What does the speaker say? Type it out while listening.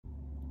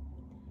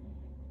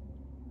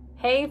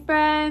Hey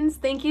friends,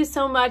 thank you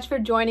so much for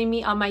joining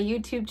me on my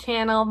YouTube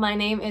channel. My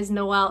name is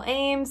Noelle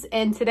Ames,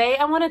 and today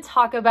I want to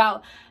talk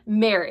about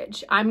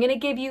marriage. I'm going to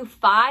give you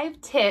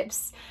 5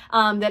 tips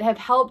that have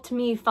helped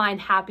me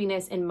find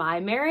happiness in my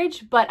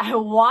marriage, but I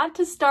want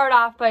to start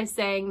off by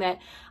saying that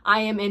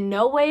I am in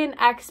no way an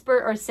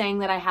expert or saying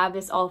that I have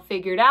this all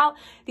figured out.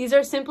 These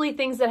are simply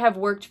things that have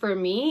worked for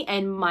me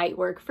and might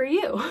work for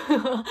you.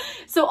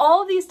 So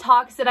all of these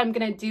talks that I'm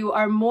going to do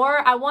are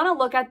more, I want to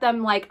look at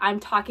them like I'm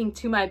talking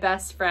to my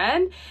best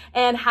friend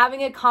and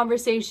having a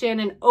conversation,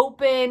 an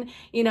open,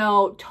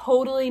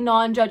 totally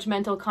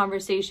non-judgmental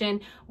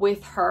conversation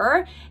with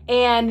her,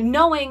 and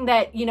knowing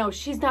that,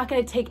 she's not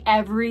going to take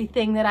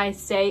everything that I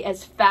say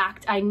as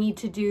fact. I need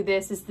to do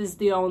this. Is this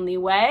the only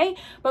way?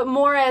 But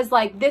more as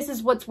like, this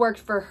is what's worked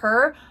for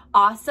her.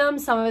 Awesome.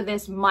 Some of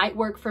this might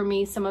work for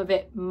me. Some of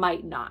it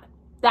might not.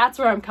 That's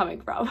where I'm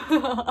coming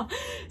from.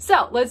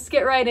 So let's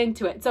get right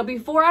into it. So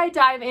before I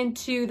dive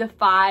into the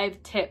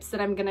 5 tips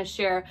that I'm going to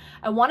share,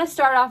 I want to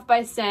start off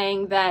by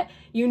saying that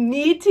you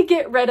need to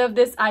get rid of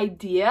this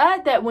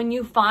idea that when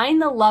you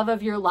find the love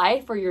of your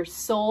life or your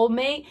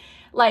soulmate,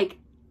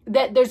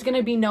 that there's going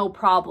to be no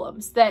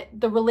problems, that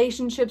the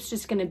relationship's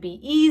just going to be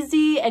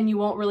easy and you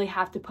won't really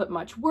have to put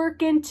much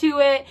work into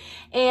it.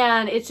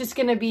 And it's just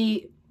going to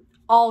be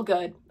all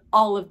good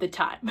all of the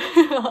time.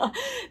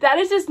 That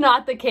is just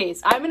not the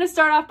case. I'm going to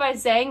start off by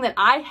saying that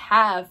I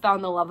have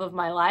found the love of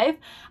my life.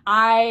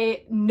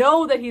 I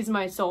know that he's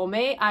my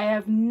soulmate. I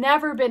have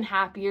never been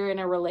happier in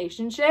a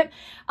relationship,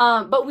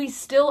 but we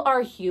still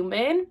are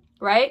human,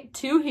 right?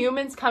 2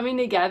 humans coming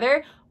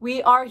together.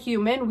 We are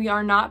human. We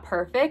are not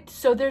perfect.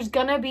 So there's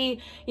gonna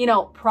be,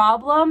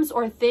 problems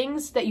or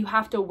things that you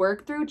have to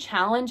work through,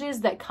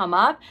 challenges that come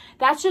up.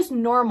 That's just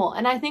normal.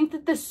 And I think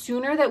that the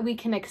sooner that we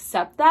can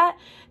accept that,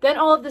 then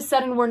all of a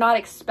sudden we're not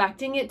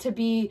expecting it to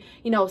be,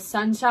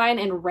 sunshine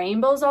and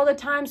rainbows all the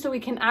time. So we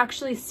can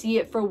actually see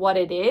it for what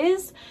it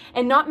is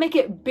and not make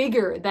it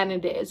bigger than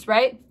it is,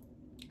 right?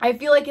 I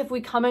feel like if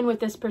we come in with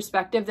this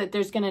perspective that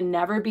there's going to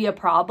never be a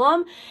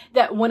problem,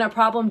 that when a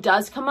problem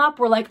does come up,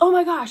 we're like, oh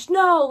my gosh,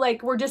 no,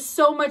 we're just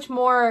so much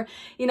more,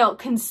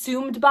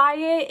 consumed by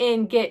it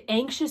and get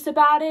anxious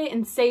about it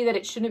and say that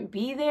it shouldn't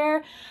be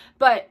there.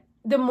 But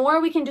the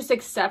more we can just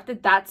accept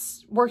that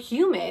we're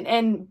human,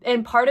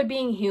 and part of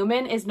being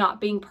human is not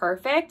being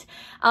perfect.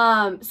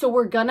 So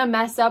we're going to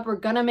mess up. We're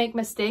going to make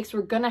mistakes.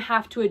 We're going to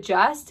have to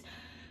adjust.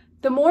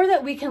 The more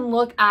that we can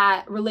look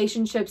at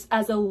relationships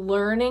as a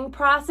learning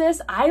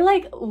process, I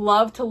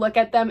love to look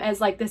at them as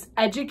this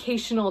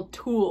educational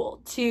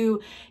tool to,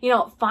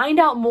 find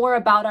out more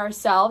about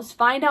ourselves,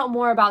 find out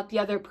more about the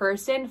other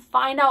person,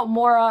 find out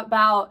more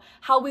about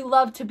how we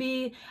love to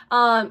be,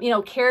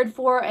 cared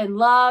for and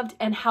loved,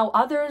 and how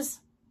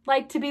others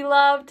like to be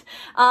loved.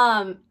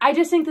 I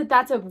just think that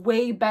that's a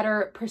way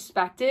better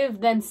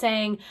perspective than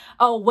saying,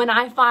 oh, when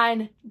I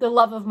find the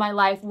love of my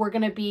life, we're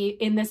going to be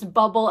in this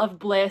bubble of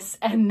bliss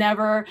and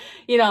never,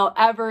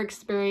 ever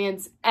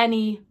experience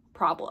any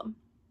problem.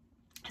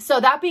 So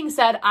that being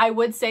said, I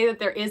would say that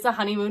there is a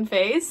honeymoon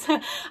phase.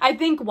 I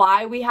think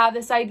why we have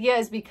this idea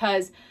is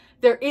because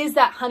there is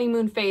that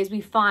honeymoon phase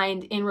we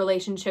find in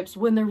relationships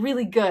when they're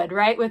really good,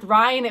 right? With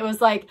Ryan, it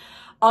was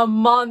a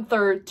month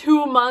or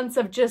 2 months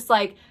of just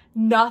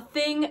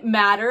nothing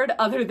mattered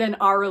other than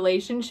our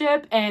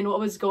relationship and what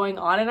was going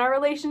on in our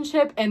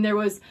relationship. And it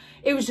was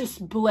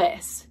just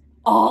bliss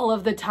all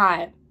of the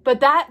time.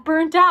 But that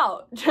burnt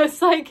out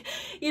just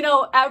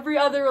every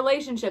other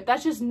relationship.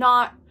 That's just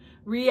not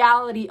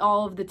reality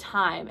all of the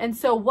time. And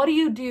so what do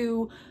you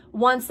do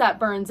once that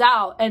burns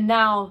out? And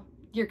now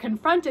you're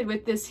confronted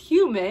with this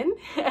human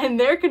and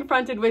they're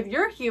confronted with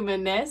your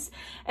humanness.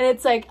 And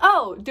it's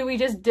oh, do we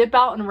just dip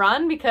out and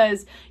run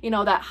because,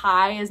 that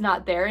high is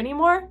not there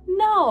anymore?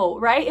 No,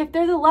 right? If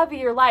they're the love of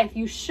your life,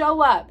 you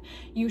show up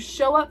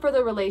for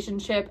the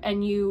relationship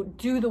and you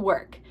do the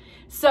work.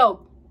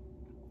 So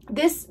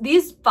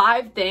these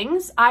 5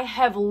 things I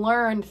have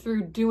learned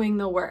through doing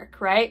the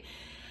work, right?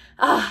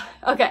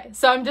 Okay,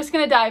 so I'm just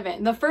going to dive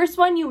in. The first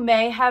one you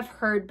may have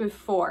heard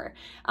before.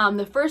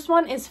 The first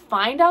one is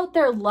find out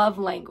their love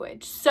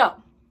language. So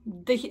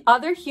the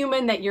other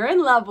human that you're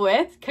in love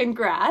with,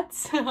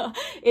 congrats.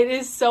 It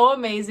is so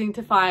amazing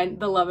to find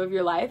the love of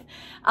your life.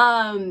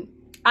 I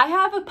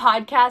have a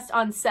podcast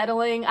on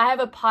settling. I have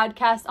a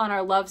podcast on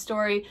our love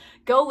story.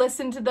 Go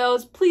listen to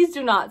those. Please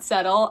do not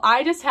settle.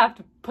 I just have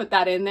to put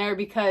that in there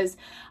because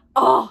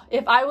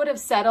if I would have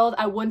settled,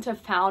 I wouldn't have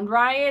found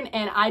Ryan,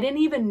 and I didn't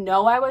even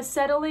know I was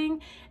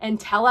settling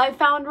until I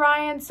found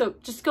Ryan. So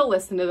just go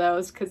listen to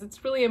those because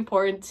it's really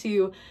important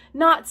to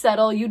not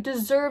settle. You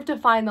deserve to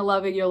find the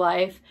love of your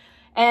life,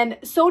 and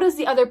so does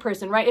the other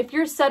person, right? If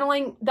you're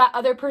settling, that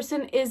other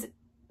person is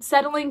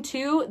settling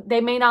too. They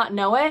may not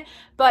know it,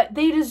 but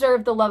they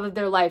deserve the love of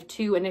their life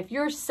too. And if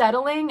you're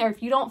settling or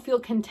if you don't feel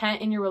content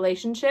in your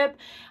relationship,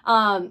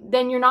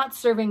 then you're not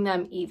serving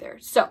them either.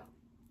 So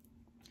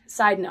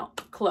Side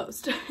note,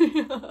 closed.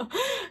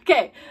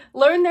 Okay,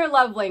 learn their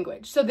love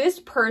language. So this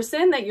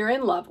person that you're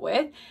in love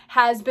with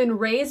has been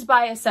raised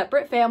by a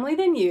separate family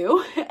than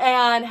you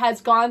and has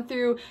gone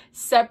through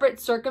separate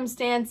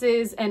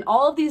circumstances and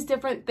all of these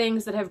different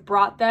things that have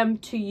brought them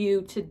to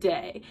you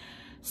today.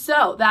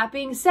 So that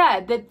being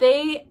said, that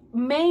they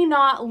may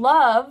not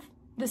love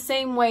the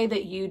same way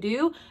that you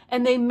do,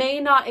 and they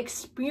may not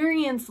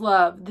experience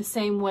love the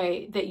same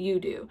way that you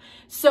do.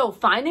 So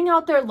finding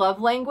out their love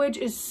language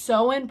is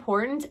so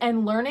important,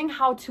 and learning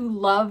how to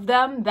love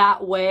them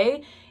that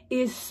way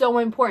is so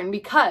important,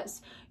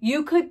 because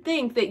you could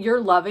think that you're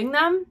loving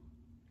them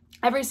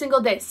every single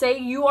day. Say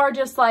you are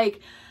just like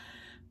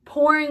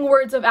pouring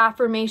words of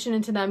affirmation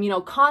into them, you know,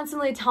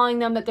 constantly telling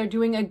them that they're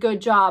doing a good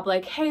job.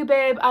 Like, hey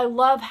babe, I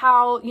love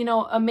how, you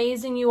know,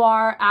 amazing you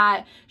are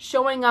at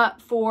showing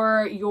up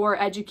for your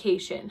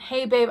education.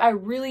 Hey babe, I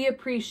really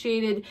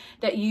appreciated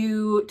that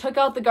you took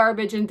out the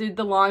garbage and did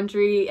the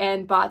laundry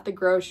and bought the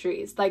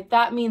groceries. Like,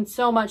 that means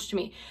so much to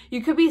me.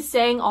 You could be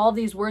saying all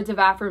these words of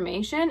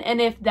affirmation,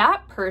 and if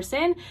that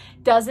person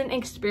doesn't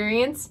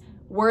experience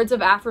words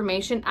of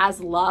affirmation as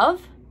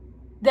love,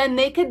 then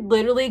they could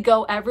literally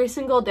go every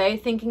single day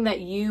thinking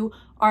that you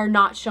are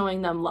not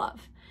showing them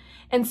love.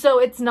 And so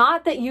it's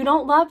not that you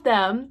don't love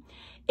them.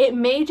 It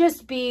may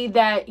just be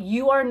that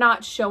you are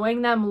not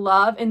showing them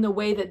love in the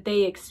way that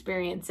they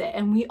experience it.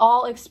 And we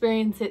all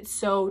experience it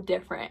so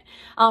different.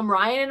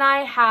 Ryan and I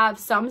have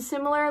some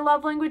similar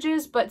love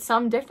languages, but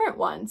some different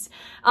ones.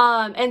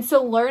 And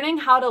so learning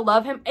how to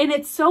love him, and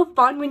it's so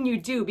fun when you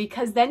do,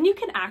 because then you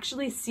can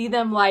actually see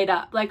them light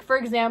up. Like, for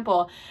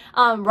example,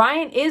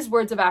 Ryan is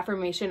words of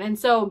affirmation. And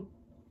so,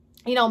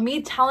 you know,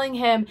 me telling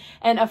him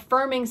and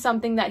affirming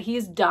something that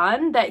he's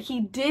done, that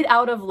he did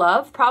out of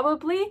love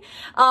probably,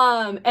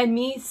 and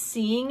me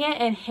seeing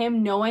it and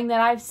him knowing that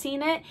I've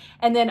seen it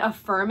and then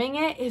affirming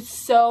it is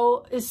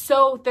so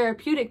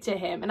therapeutic to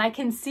him. And I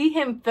can see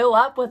him fill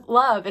up with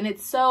love, and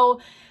it's so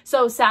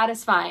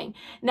satisfying.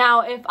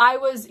 Now, if I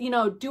was, you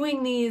know,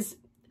 doing these,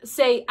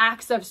 say,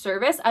 acts of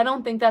service, I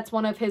don't think that's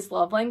one of his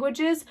love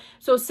languages.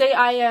 So say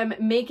I am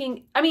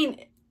making, I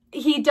mean,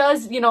 he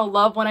does, you know,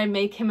 love when I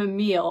make him a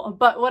meal,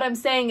 but what I'm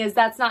saying is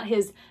that's not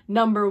his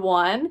number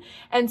one.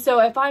 And so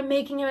if I'm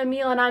making him a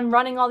meal and I'm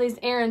running all these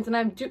errands and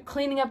I'm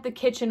cleaning up the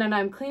kitchen and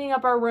I'm cleaning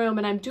up our room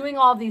and I'm doing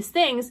all these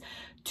things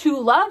to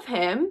love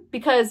him,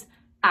 because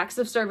acts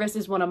of service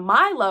is one of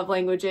my love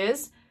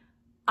languages,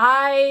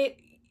 I,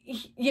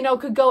 you know,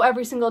 could go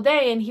every single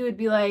day and he would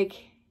be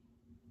like,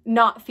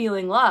 not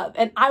feeling love.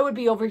 And I would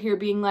be over here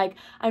being like,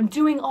 I'm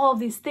doing all of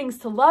these things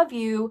to love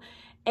you.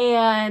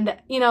 And,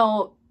 you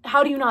know,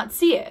 how do you not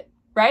see it,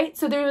 right?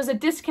 So there was a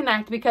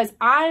disconnect, because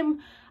I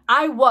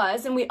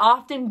was, and we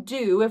often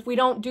do, if we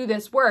don't do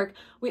this work,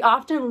 we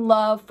often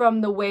love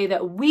from the way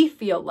that we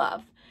feel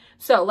love.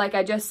 So like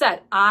I just said,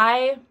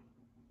 I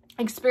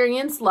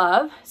experience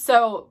love.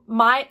 So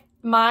my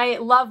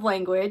love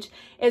language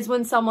is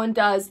when someone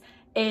does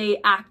a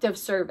act of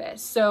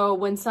service. So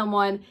when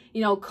someone,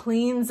 you know,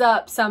 cleans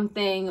up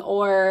something,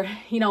 or,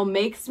 you know,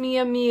 makes me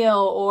a meal,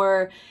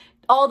 or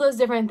all those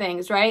different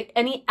things, right?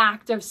 Any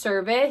act of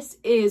service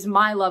is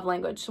my love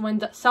language. So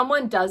when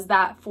someone does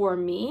that for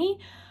me,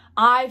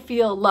 I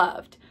feel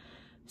loved.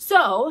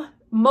 So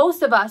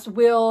most of us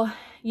will,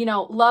 you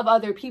know, love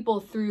other people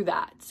through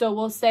that. So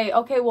we'll say,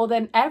 okay, well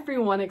then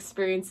everyone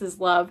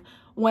experiences love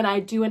when I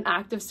do an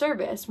act of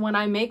service. When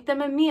I make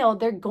them a meal,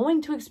 they're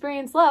going to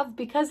experience love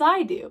because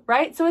I do,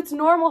 right? So it's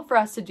normal for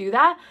us to do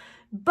that.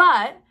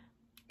 But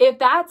if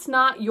that's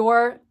not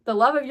the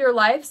love of your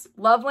life's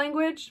love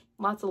language,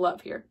 lots of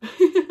love here,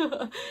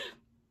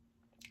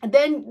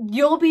 then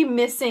you'll be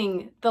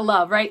missing the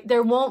love, right?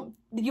 You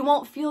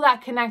won't feel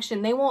that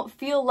connection. They won't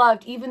feel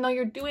loved, even though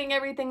you're doing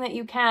everything that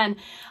you can.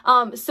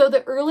 So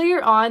the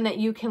earlier on that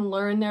you can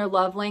learn their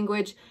love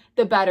language,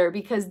 the better,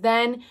 because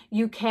then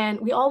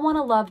we all want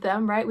to love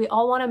them, right? We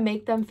all want to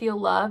make them feel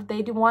loved.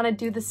 They do want to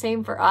do the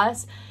same for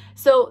us.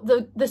 So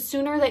the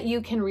sooner that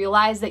you can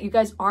realize that you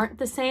guys aren't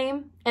the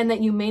same and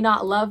that you may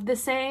not love the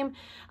same,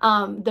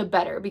 the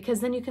better,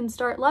 because then you can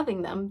start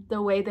loving them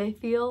the way they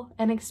feel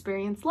and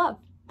experience love.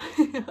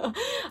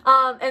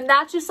 And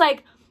that's just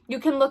like, you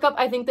can look up,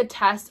 I think, the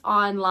test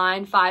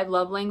online, 5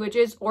 love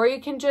languages, or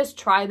you can just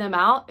try them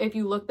out. If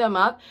you look them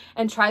up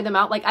and try them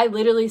out, like I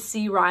literally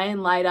see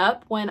Ryan light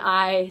up when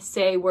I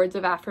say words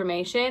of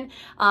affirmation.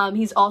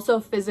 He's also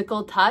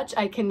physical touch.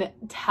 I can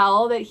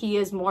tell that he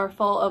is more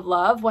full of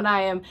love when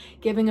I am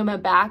giving him a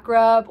back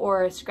rub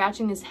or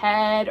scratching his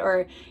head,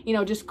 or, you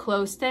know, just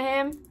close to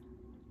him.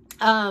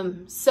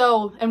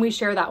 And we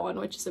share that one,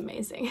 which is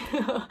amazing.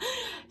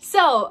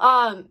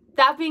 So,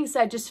 that being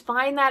said, just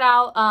find that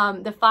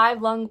out. The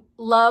 5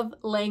 love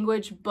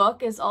language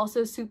book is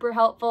also super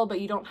helpful, but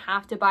you don't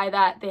have to buy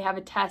that. They have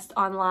a test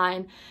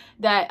online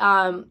that,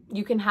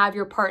 you can have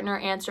your partner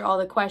answer all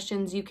the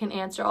questions. You can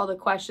answer all the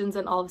questions,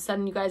 and all of a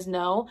sudden you guys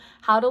know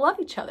how to love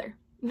each other.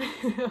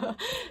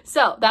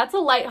 So that's a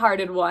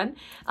lighthearted one.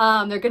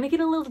 They're going to get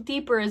a little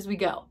deeper as we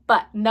go.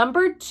 But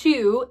number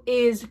 2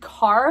 is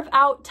carve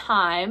out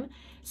time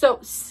So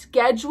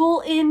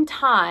schedule in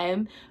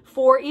time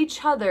for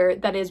each other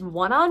that is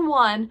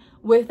one-on-one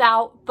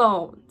without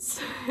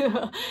phones.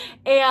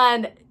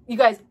 And you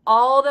guys,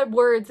 all the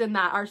words in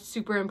that are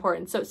super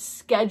important. So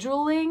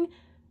scheduling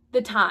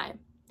the time.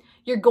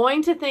 You're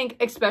going to think,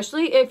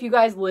 especially if you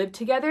guys live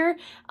together,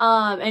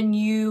 and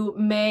you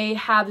may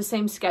have the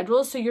same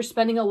schedule, so you're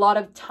spending a lot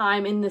of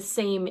time in the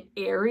same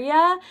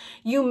area,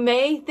 you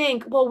may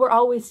think, well, we're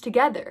always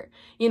together.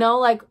 You know,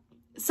 like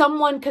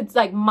someone could,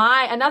 like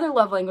another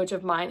love language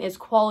of mine is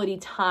quality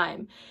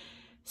time.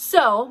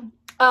 So,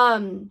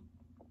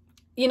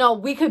 you know,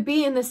 we could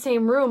be in the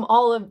same room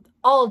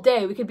all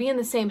day. We could be in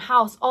the same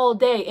house all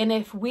day. And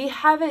if we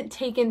haven't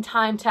taken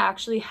time to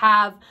actually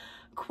have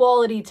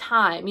quality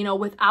time, you know,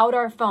 without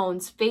our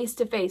phones, face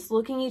to face,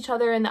 looking each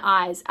other in the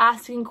eyes,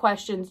 asking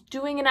questions,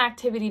 doing an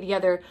activity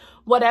together,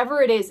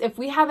 whatever it is, if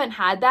we haven't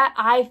had that,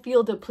 I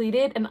feel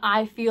depleted and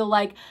I feel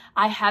like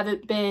I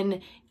haven't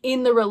been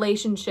in the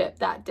relationship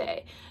that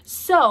day.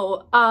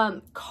 So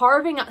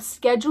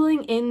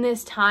scheduling in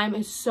this time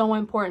is so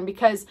important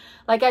because,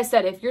 like I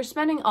said, if you're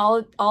spending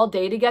all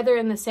day together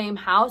in the same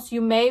house,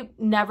 you may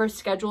never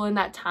schedule in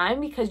that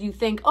time because you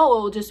think, oh,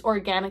 it will just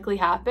organically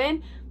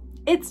happen.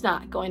 It's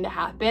not going to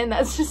happen.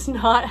 That's just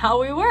not how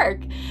we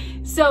work.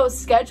 So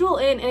schedule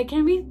in, and it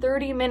can be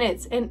 30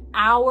 minutes, an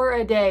hour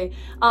a day.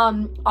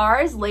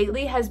 Ours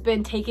lately has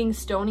been taking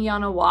Stony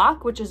on a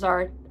walk, which is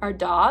our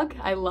dog.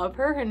 I love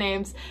her. Her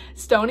name's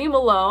Stony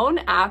Malone,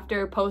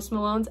 after Post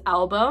Malone's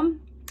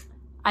album.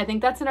 I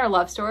think that's in our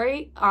love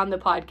story on the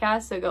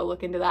podcast, so go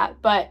look into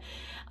that. But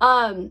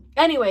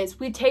anyways,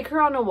 we take her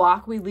on a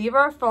walk, we leave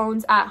our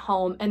phones at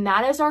home, and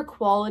that is our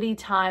quality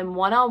time,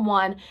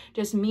 one-on-one,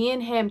 just me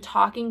and him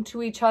talking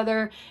to each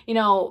other, you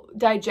know,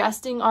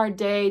 digesting our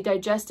day,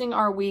 digesting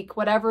our week,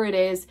 whatever it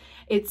is.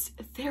 It's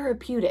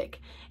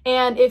therapeutic.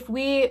 And if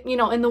we, you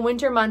know, in the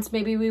winter months,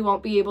 maybe we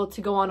won't be able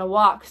to go on a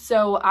walk.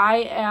 So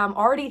I am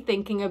already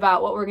thinking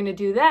about what we're going to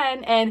do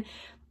then. And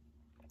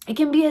it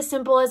can be as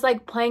simple as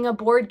like playing a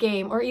board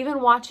game or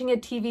even watching a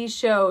TV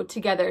show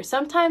together.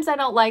 Sometimes I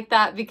don't like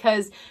that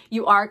because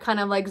you are kind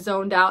of like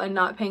zoned out and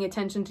not paying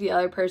attention to the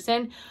other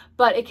person,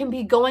 but it can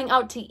be going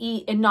out to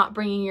eat and not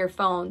bringing your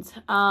phones.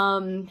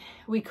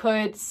 We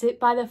could sit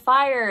by the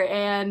fire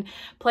and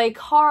play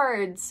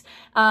cards.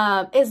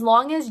 As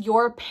long as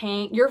your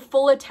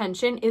full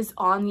attention is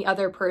on the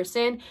other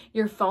person,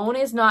 your phone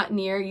is not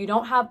near, you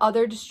don't have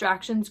other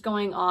distractions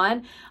going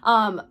on.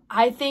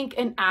 I think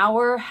an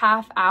hour,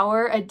 half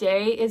hour a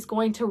day is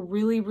going to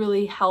really,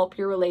 really help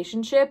your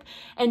relationship.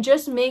 And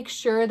just make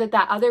sure that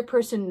that other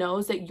person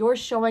knows that you're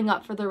showing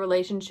up for the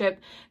relationship,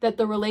 that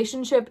the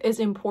relationship is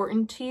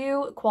important to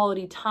you,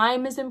 quality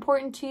time is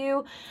important to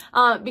you,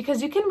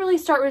 because you can really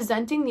start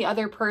resenting the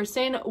other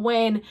person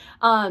when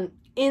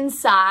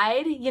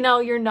inside, you know,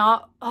 you're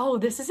not. Oh,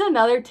 this is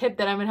another tip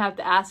that I'm gonna have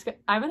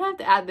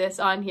to add this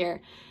on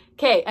here.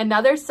 Okay,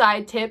 another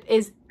side tip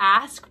is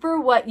ask for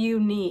what you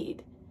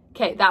need.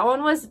 Okay, that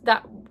one was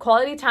that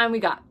quality time we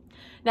got.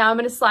 Now I'm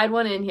gonna slide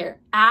one in here.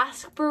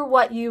 Ask for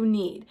what you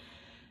need.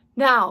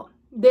 Now,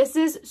 this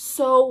is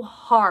so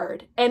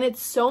hard, and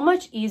it's so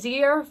much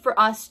easier for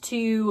us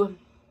to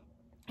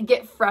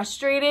get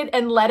frustrated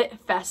and let it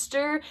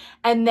fester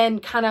and then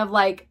kind of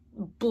like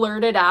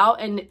blurt it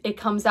out and it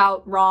comes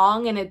out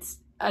wrong and it's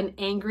an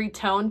angry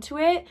tone to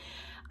it.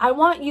 I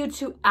want you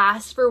to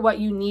ask for what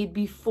you need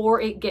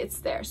before it gets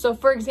there. So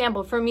for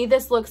example, for me,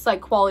 this looks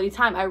like quality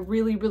time. I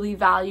really, really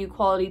value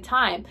quality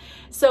time.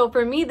 So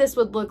for me, this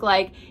would look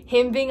like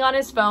him being on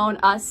his phone,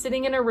 us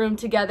sitting in a room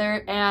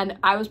together, and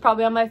I was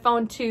probably on my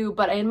phone too,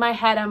 but in my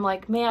head, I'm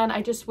like, man,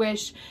 I just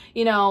wish,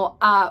 you know,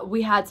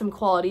 we had some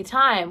quality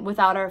time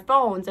without our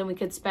phones and we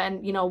could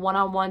spend, you know,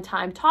 one-on-one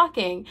time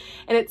talking.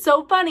 And it's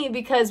so funny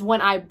because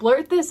when I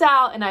blurt this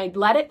out and I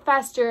let it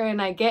fester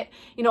and I get,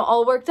 you know,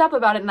 all worked up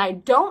about it and I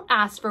don't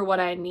ask for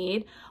what I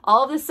need,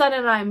 all of a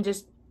sudden I'm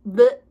just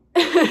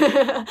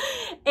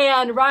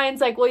and Ryan's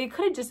like, well, you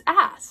could have just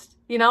asked,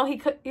 you know,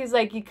 he's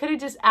like, you could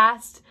have just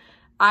asked.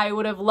 I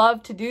would have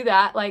loved to do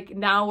that. Like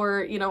now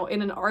we're, you know,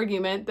 in an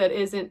argument that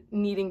isn't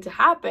needing to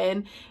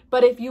happen.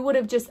 But if you would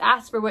have just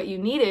asked for what you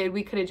needed,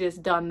 we could have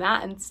just done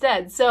that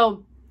instead.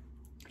 So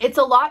it's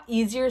a lot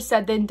easier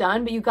said than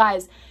done. But you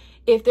guys,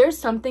 if there's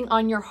something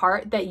on your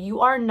heart that you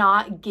are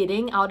not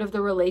getting out of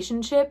the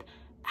relationship,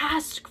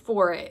 ask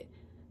for it.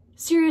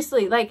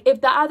 Seriously, like if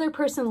the other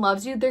person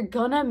loves you, they're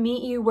gonna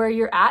meet you where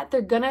you're at.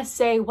 They're gonna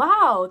say,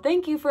 wow,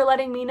 thank you for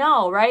letting me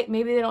know, right?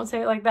 Maybe they don't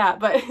say it like that,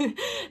 but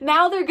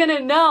now they're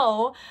gonna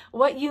know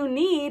what you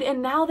need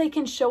and now they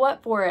can show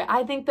up for it.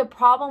 I think the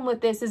problem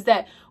with this is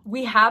that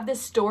we have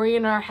this story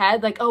in our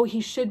head, like, oh, he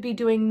should be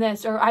doing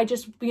this, or I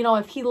just, you know,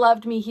 if he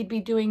loved me, he'd be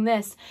doing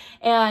this,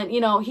 and,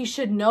 you know, he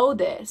should know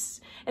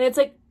this. And it's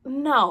like,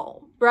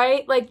 no,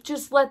 right? Like,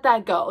 just let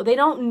that go. They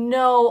don't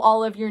know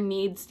all of your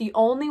needs. The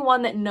only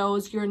one that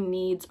knows your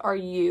needs are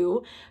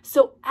you.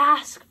 So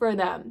ask for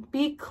them.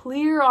 Be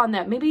clear on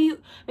them. Maybe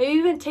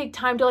even take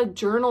time to like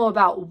journal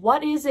about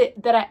what is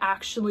it that I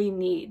actually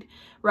need,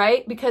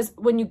 right? Because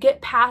when you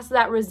get past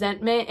that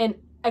resentment and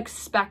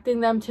expecting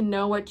them to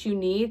know what you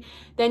need,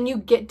 then you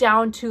get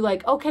down to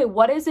like, okay,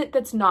 what is it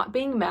that's not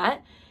being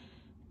met?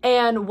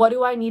 And what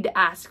do I need to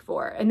ask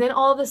for? And then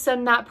all of a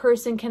sudden that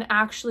person can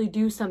actually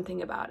do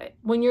something about it.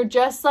 When you're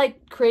just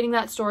like creating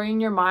that story in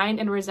your mind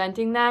and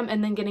resenting them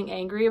and then getting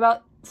angry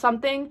about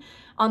something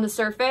on the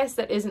surface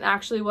that isn't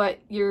actually what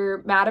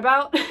you're mad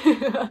about,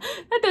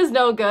 that does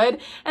no good.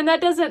 And that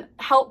doesn't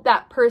help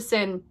that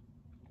person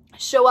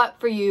show up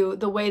for you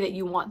the way that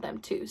you want them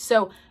to.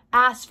 So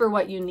ask for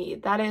what you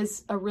need. That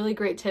is a really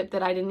great tip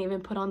that I didn't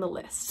even put on the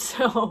list.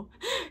 So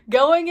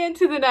going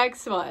into the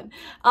next one,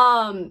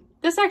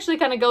 this actually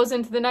kind of goes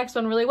into the next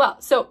one really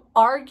well. So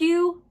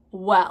argue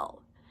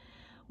well.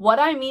 What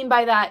I mean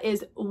by that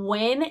is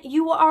when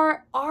you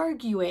are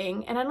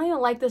arguing, and I don't even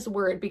like this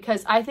word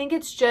because I think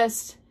it's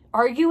just,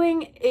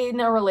 arguing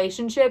in a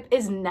relationship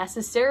is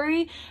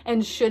necessary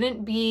and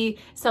shouldn't be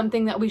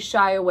something that we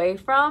shy away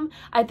from.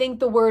 I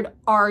think the word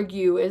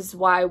argue is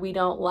why we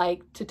don't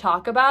like to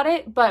talk about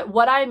it. But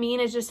what I mean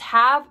is just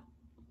have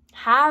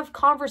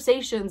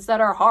conversations that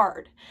are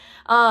hard.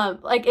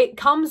 Like it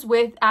comes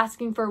with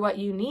asking for what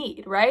you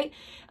need, right?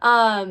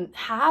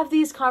 Have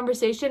these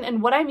conversations.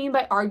 And what I mean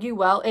by argue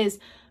well is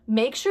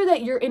make sure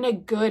that you're in a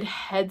good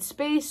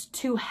headspace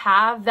to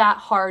have that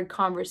hard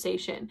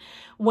conversation.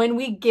 When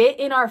we get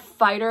in our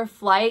fight or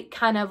flight,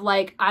 kind of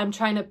like, I'm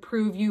trying to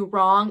prove you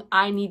wrong,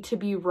 I need to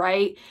be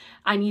right,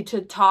 I need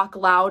to talk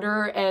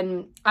louder,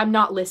 and I'm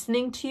not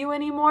listening to you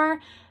anymore,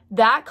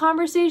 that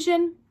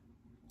conversation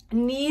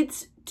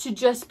needs to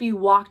just be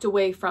walked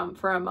away from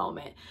for a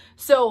moment.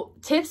 So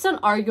tips on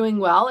arguing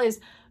well is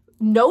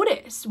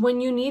notice when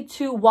you need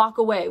to walk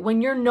away,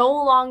 when you're no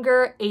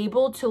longer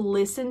able to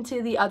listen to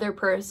the other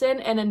person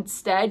and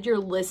instead you're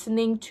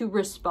listening to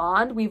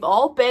respond. We've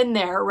all been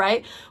there,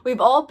 right? We've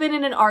all been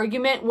in an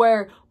argument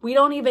where we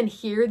don't even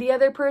hear the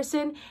other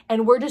person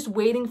and we're just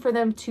waiting for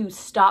them to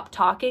stop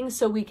talking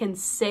so we can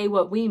say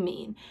what we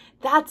mean.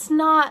 That's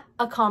not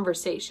a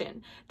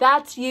conversation.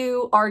 That's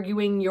you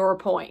arguing your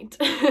point.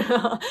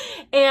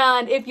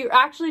 And if you're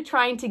actually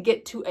trying to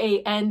get to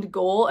a end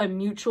goal, a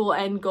mutual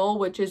end goal,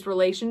 which is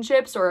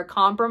relationships or a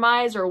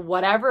compromise or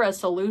whatever, a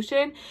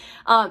solution,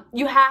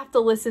 you have to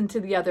listen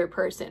to the other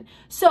person.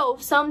 So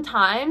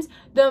sometimes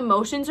the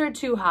emotions are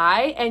too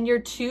high and you're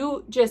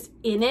too just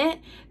in it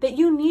that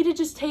you need to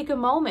just take a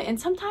moment. And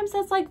sometimes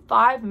that's like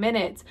 5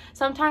 minutes.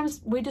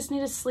 Sometimes we just need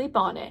to sleep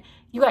on it.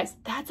 You guys,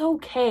 that's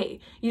okay.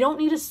 You don't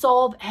need to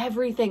solve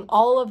everything,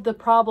 all of the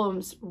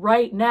problems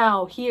right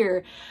now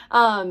here.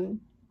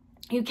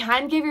 You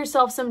can give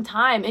yourself some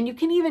time, and you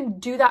can even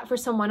do that for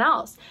someone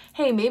else.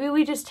 Hey, maybe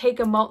we just take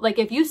a moment. Like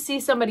if you see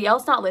somebody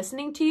else not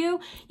listening to you,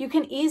 you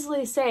can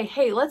easily say,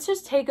 hey, let's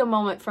just take a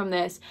moment from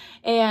this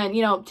and,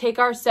 you know, take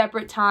our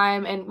separate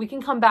time, and we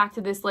can come back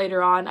to this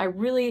later on. I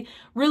really,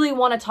 really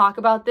want to talk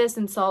about this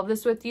and solve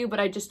this with you, but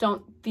I just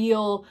don't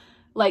feel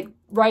like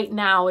right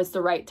now is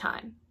the right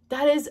time.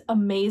 That is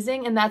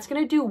amazing, and that's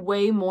going to do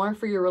way more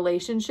for your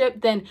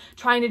relationship than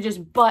trying to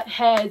just butt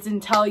heads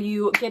until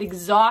you get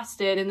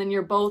exhausted and then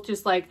you're both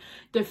just like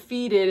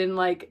defeated and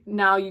like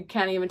now you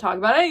can't even talk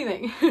about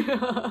anything.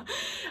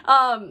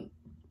 I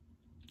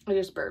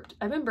just burped.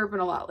 I've been burping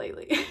a lot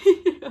lately.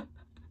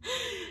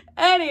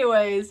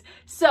 Anyways,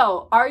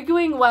 so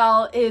arguing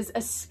well is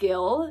a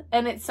skill,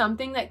 and it's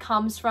something that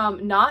comes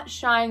from not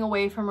shying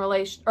away from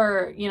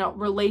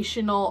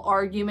relational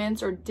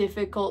arguments or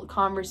difficult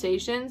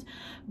conversations,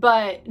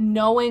 but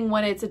knowing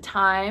when it's a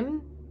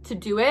time to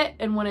do it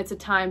and when it's a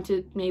time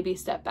to maybe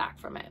step back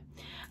from it.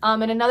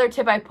 And another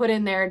tip I put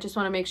in there, just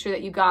want to make sure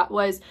that you got,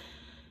 was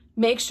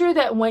make sure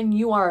that when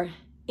you are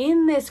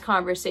in this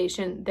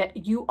conversation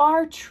that you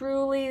are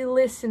truly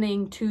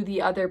listening to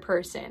the other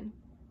person.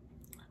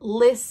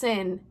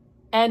 Listen,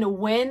 and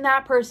when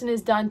that person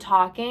is done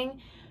talking,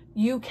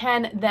 you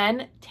can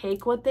then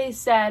take what they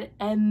said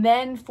and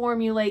then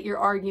formulate your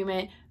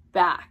argument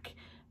back.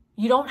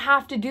 You don't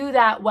have to do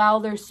that while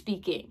they're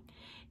speaking.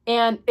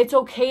 And it's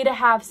okay to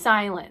have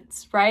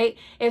silence, right?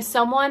 If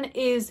someone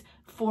is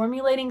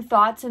formulating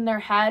thoughts in their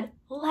head,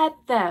 let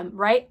them,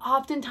 right?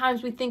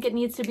 Oftentimes we think it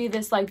needs to be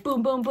this like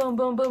boom, boom, boom,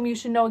 boom, boom. You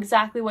should know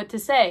exactly what to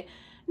say.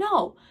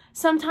 No,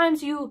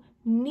 sometimes you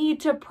need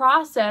to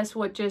process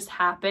what just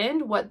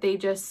happened, what they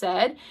just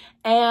said,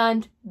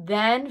 and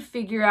then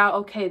figure out,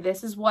 okay,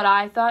 this is what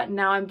I thought.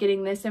 Now I'm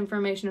getting this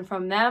information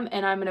from them,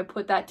 and I'm going to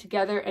put that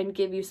together and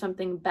give you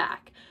something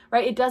back,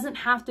 right? It doesn't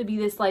have to be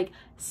this like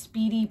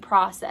speedy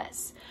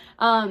process.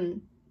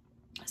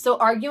 So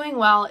arguing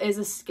well is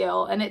a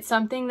skill, and it's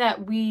something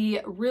that we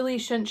really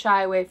shouldn't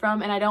shy away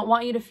from. And I don't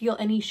want you to feel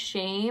any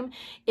shame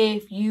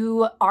if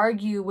you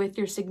argue with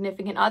your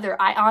significant other.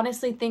 I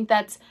honestly think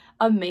that's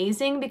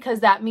amazing,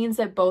 because that means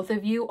that both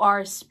of you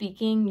are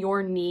speaking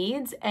your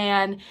needs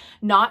and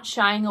not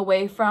shying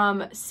away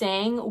from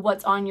saying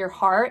what's on your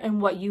heart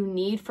and what you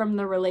need from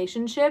the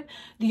relationship.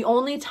 The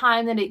only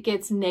time that it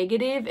gets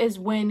negative is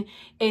when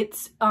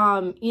it's,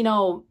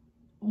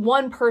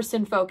 one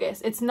person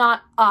focus. It's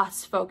not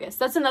us focus.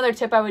 That's another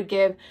tip I would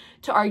give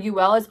to argue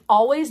well, is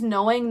always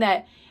knowing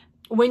that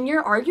when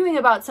you're arguing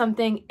about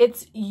something,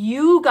 it's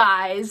you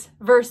guys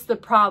versus the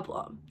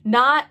problem,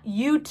 not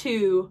you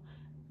two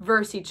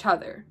versus each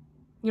other.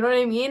 You know what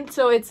I mean?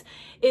 So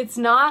it's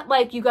not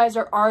like you guys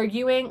are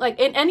arguing. Like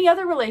in any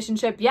other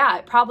relationship, yeah,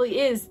 it probably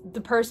is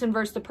the person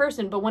versus the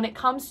person. But when it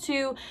comes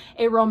to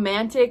a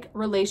romantic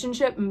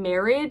relationship,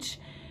 marriage,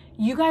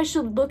 you guys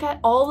should look at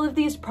all of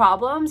these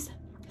problems,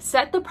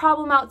 set the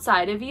problem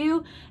outside of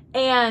you,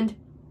 and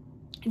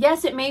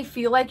yes, it may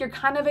feel like you're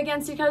kind of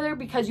against each other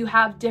because you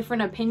have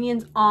different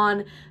opinions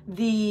on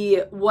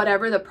the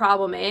whatever the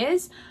problem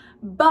is.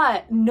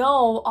 But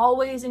know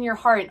always in your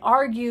heart and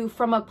argue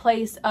from a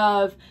place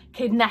of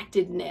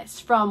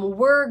connectedness, from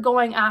we're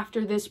going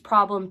after this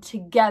problem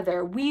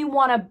together. We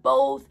want to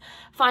both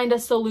find a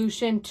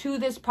solution to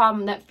this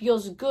problem that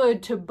feels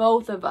good to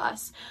both of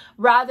us,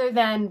 rather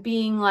than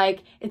being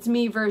like, it's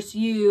me versus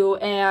you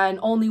and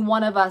only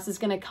one of us is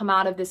going to come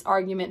out of this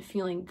argument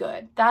feeling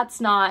good.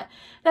 That's not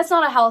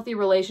a healthy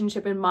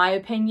relationship in my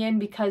opinion,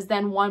 because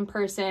then one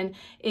person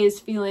is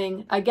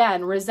feeling,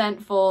 again,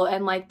 resentful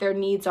and like their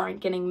needs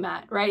aren't getting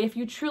met, right? If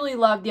you truly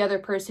love the other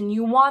person,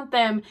 you want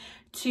them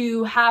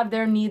to have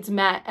their needs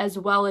met as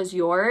well as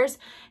yours.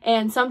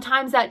 And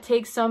sometimes that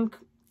takes some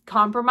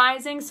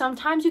compromising.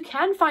 Sometimes you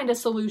can find a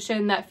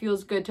solution that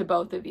feels good to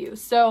both of you.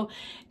 So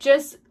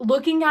just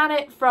looking at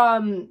it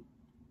from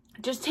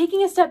just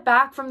taking a step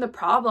back from the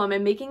problem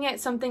and making it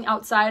something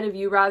outside of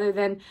you rather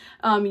than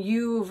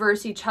you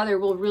versus each other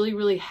will really,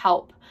 really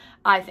help,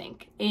 I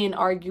think, in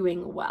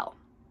arguing well.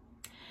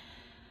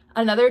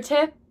 Another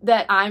tip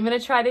that I'm going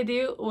to try to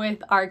do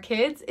with our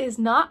kids is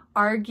not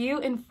argue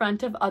in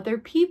front of other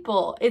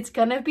people. It's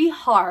going to be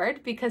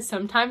hard because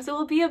sometimes it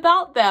will be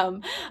about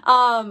them.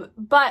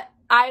 But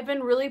I've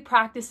been really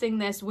practicing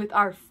this with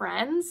our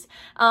friends.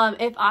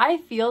 If I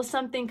feel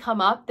something come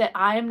up that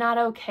I am not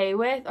okay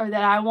with or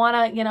that I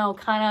want to,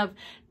 kind of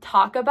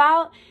talk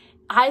about,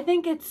 I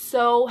think it's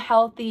so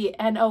healthy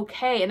and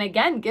okay. And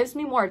again, gives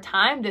me more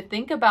time to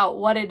think about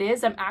what it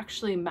is I'm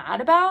actually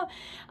mad about,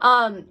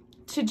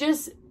 to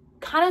just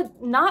kind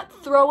of not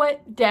throw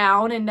it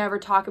down and never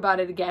talk about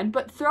it again,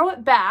 but throw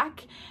it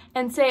back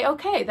and say,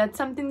 okay, that's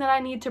something that I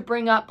need to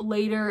bring up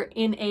later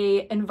in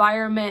a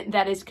environment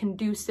that is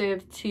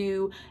conducive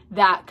to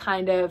that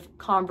kind of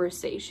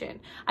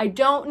conversation. I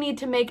don't need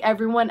to make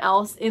everyone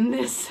else in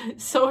this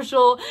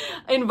social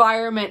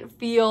environment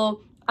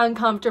feel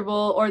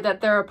uncomfortable or that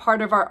they're a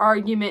part of our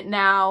argument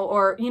now,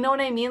 or you know what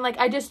I mean? Like,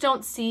 I just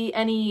don't see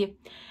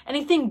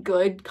anything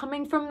good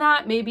coming from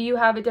that. Maybe you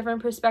have a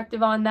different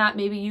perspective on that.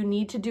 Maybe you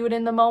need to do it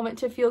in the moment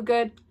to feel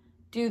good.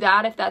 Do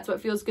that if that's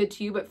what feels good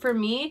to you. But for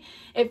me,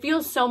 it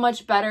feels so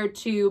much better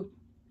to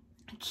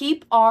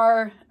keep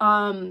our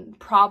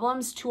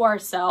problems to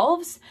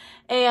ourselves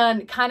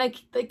and kind of,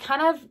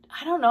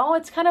 I don't know,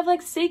 it's kind of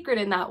like sacred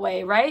in that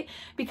way, right?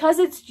 Because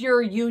it's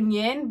your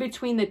union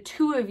between the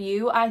two of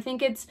you, I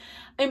think it's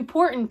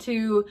important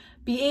to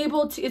be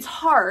able to, it's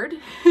hard,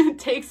 it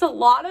takes a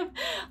lot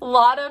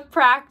of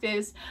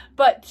practice,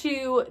 but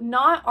to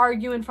not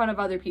argue in front of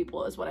other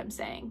people is what I'm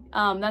saying.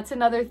 That's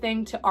another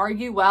thing to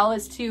argue well,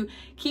 is to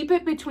keep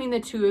it between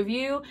the two of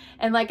you.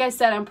 And like I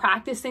said, I'm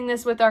practicing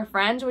this with our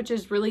friends, which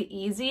is really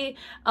easy.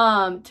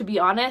 To be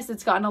honest,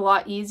 it's gotten a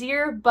lot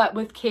easier, but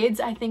with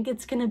kids, I think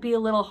it's going to be a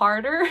little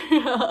harder.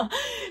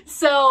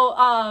 So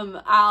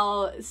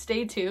I'll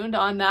stay tuned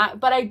on that.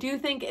 But I do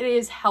think it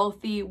is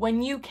healthy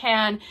when you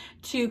can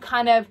to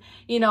kind of,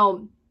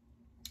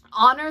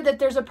 honor that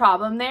there's a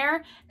problem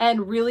there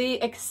and really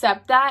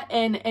accept that,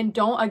 and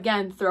don't,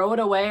 again, throw it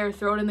away or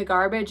throw it in the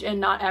garbage and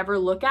not ever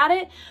look at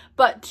it,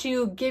 but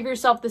to give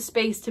yourself the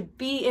space to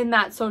be in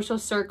that social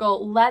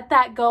circle, let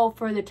that go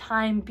for the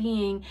time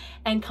being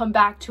and come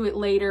back to it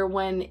later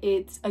when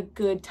it's a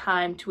good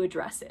time to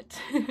address it.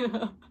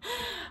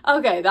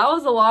 Okay, that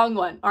was a long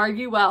one.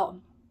 Argue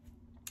well.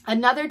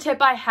 Another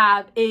tip I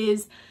have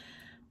is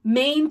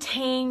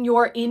maintain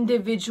your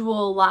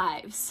individual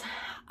lives.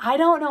 I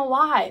don't know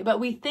why, but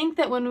we think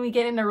that when we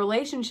get in a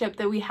relationship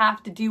that we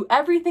have to do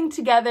everything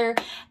together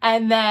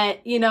and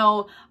that,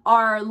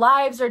 our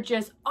lives are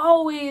just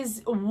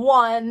always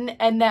one,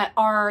 and that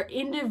our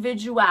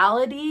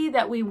individuality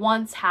that we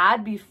once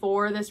had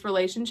before this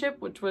relationship,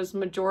 which was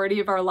majority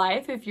of our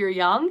life if you're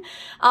young,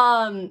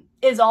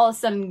 is all of a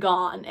sudden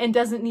gone and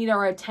doesn't need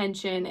our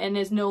attention and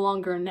is no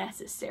longer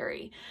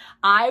necessary.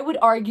 I would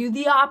argue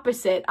the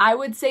opposite. I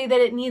would say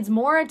that it needs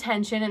more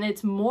attention and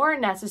it's more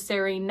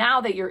necessary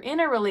now that you're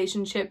in a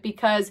relationship,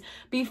 because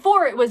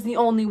before it was the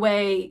only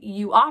way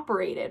you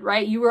operated,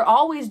 right? You were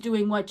always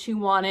doing what you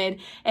wanted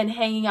and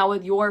hanging out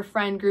with your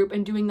friend group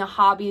and doing the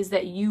hobbies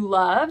that you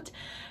loved.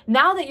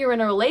 Now that you're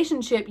in a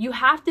relationship, you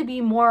have to be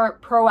more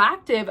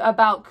proactive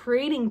about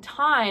creating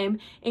time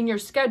in your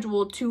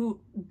schedule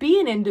to be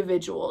an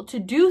individual, to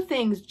do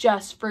things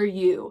just for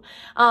you.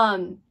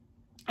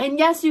 And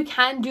yes, you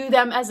can do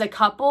them as a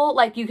couple.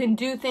 Like, you can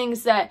do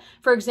things that,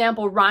 for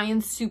example,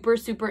 Ryan's super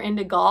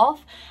into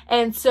golf.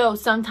 And so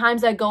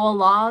sometimes I go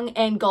along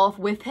and golf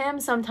with him.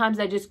 Sometimes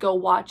I just go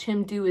watch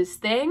him do his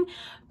thing.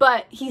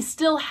 but he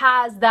still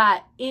has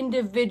that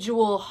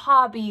individual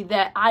hobby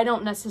that I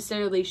don't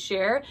necessarily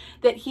share,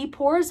 that he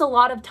pours a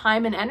lot of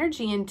time and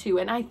energy into.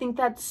 And I think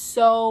that's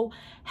so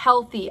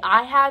healthy.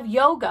 I have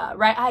yoga,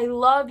 right? I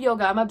love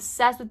yoga. I'm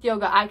obsessed with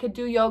yoga. I could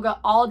do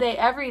yoga all day,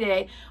 every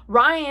day.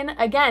 Ryan,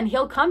 again,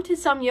 he'll come to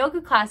some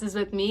yoga classes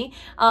with me.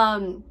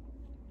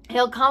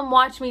 He'll come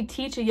watch me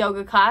teach a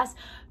yoga class,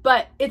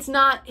 but it's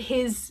not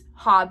his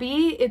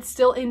hobby. It's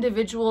still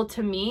individual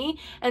to me.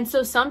 And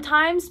so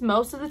sometimes,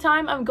 most of the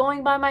time, I'm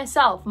going by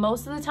myself.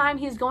 Most of the time,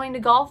 he's going to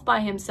golf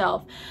by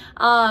himself.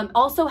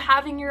 Also,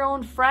 having your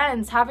own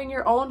friends, having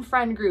your own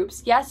friend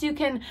groups. Yes, you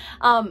can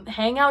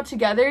hang out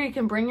together. You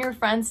can bring your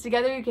friends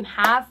together. You can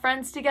have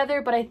friends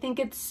together. But I think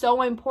it's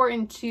so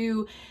important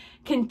to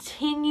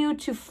continue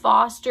to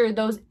foster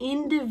those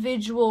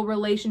individual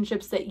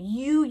relationships that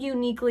you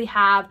uniquely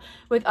have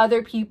with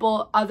other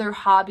people, other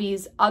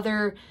hobbies,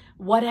 other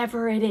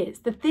whatever it is,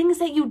 the things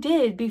that you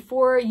did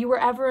before you were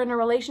ever in a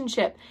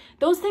relationship.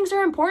 Those things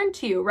are important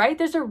to you, right?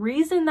 There's a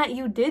reason that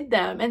you did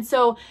them. And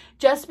so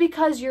just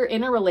because you're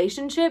in a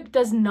relationship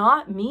does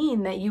not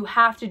mean that you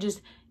have to just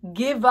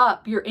give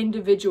up your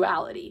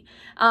individuality.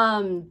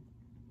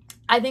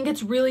 I think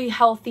it's really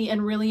healthy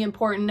and really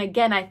important.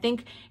 Again, I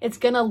think it's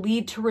going to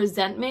lead to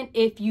resentment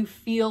if you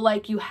feel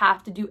like you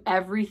have to do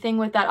everything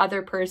with that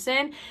other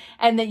person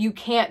and that you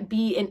can't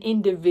be an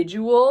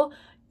individual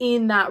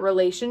in that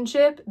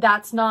relationship.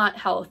 That's not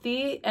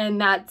healthy,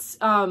 and that's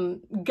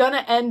going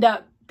to end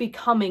up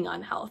becoming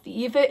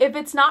unhealthy. If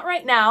it's not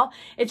right now,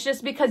 it's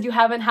just because you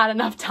haven't had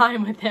enough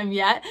time with him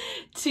yet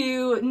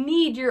to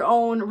need your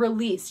own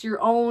release, your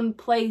own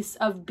place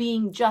of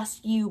being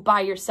just you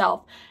by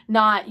yourself,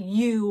 not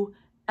you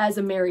as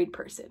a married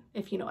person,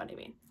 if you know what I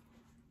mean.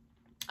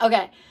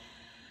 Okay,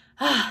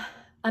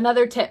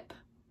 another tip,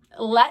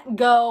 let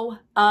go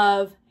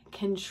of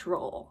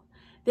control.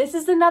 This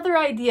is another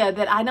idea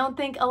that I don't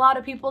think a lot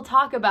of people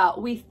talk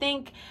about. We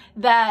think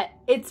that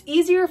it's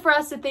easier for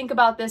us to think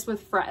about this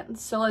with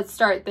friends. So let's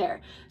start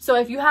there. So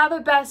if you have a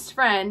best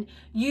friend,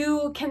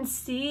 you can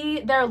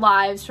see their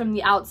lives from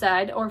the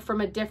outside or from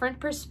a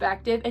different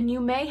perspective, and you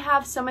may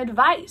have some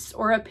advice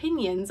or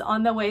opinions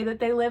on the way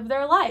that they live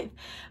their life.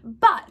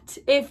 But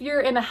if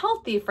you're in a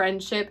healthy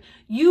friendship,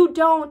 you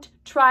don't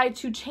try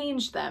to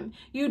change them.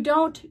 You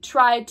don't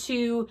try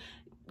to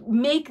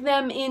make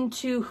them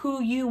into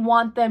who you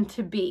want them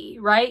to be,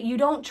 right? You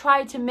don't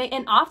try to make,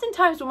 and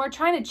oftentimes when we're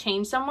trying to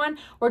change someone,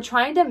 we're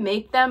trying to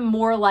make them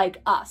more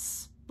like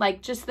us.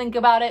 Like, just think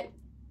about it.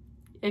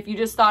 If you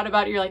just thought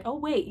about it, you're like, oh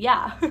wait,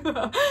 yeah,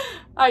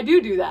 I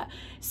do that.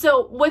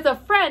 So with a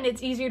friend,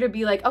 it's easier to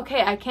be like,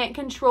 okay, I can't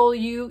control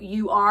you.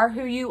 You are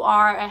who you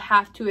are. I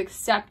have to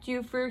accept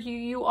you for who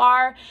you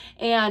are.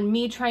 And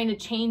me trying to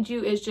change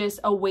you is just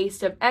a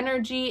waste of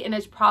energy, and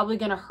it's probably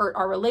going to hurt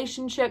our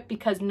relationship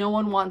because no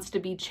one wants to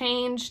be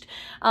changed.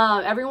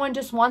 Everyone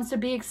just wants to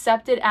be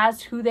accepted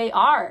as who they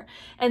are.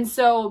 And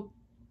so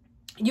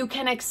you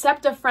can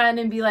accept a friend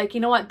and be like,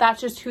 you know what,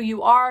 that's just who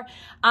you are.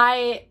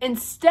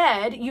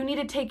 Instead, you need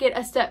to take it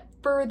a step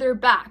further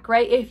back,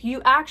 right? If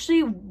you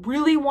actually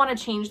really want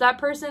to change that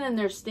person and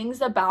there's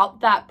things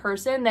about that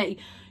person that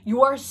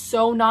you are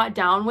so not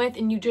down with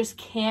and you just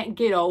can't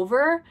get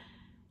over,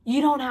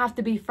 you don't have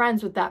to be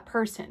friends with that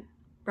person,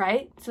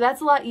 right? So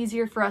that's a lot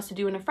easier for us to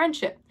do in a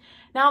friendship.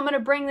 Now I'm going to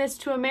bring this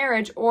to a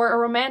marriage or a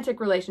romantic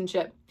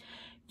relationship.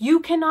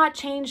 You cannot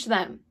change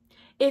them.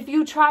 If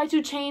you try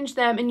to change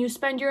them and you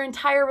spend your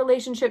entire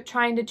relationship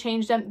trying to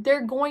change them,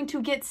 they're going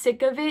to get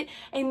sick of it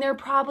and they're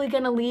probably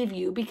going to leave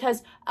you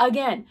because,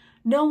 again,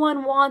 no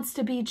one wants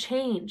to be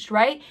changed,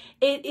 right?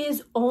 It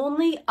is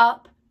only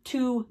up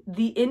to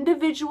the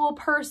individual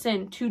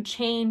person to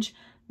change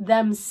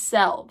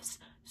themselves.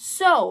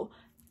 So,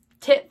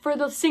 tip for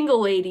the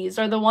single ladies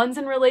or the ones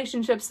in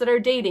relationships that are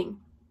dating.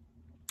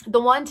 The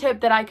one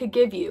tip that I could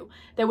give you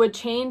that would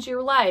change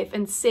your life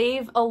and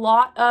save a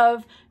lot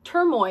of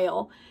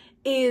turmoil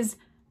is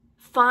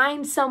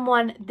find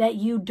someone that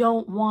you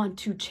don't want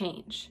to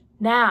change.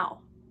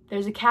 Now,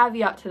 there's a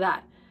caveat to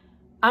that.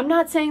 I'm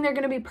not saying they're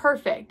going to be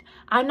perfect.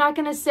 I'm not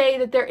going to say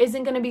that there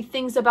isn't going to be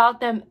things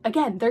about them.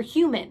 Again, they're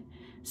human.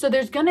 So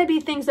there's going to be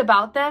things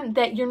about them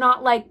that you're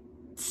not like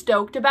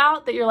stoked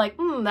about, that you're like,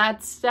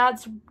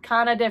 that's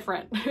kind of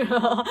different.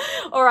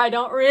 Or I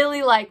don't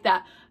really like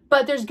that.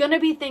 But there's going to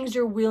be things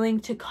you're willing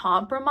to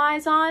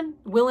compromise on,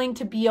 willing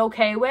to be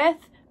okay with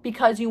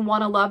because you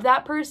want to love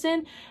that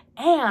person.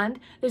 And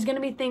there's going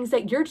to be things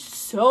that you're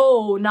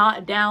so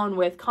not down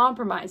with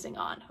compromising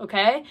on,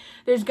 okay?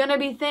 There's going to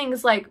be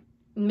things like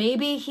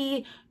maybe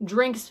he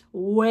drinks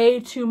way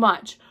too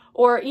much,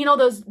 or, you know,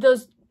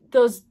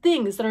 those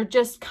things that are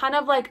just kind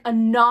of like a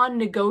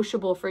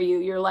non-negotiable for you.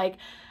 You're like,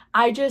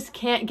 I just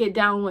can't get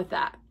down with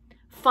that.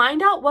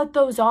 Find out what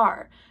those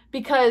are,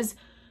 because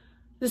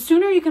the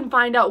sooner you can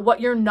find out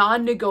what your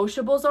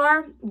non-negotiables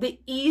are, the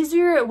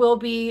easier it will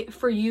be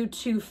for you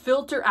to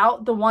filter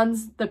out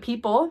the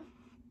people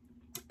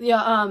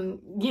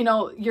you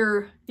know,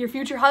 your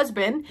future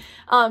husband,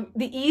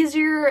 the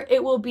easier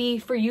it will be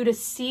for you to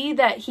see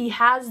that he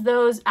has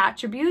those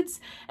attributes,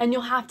 and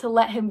you'll have to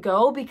let him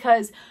go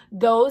because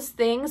those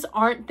things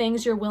aren't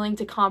things you're willing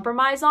to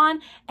compromise on.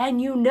 And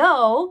you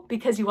know,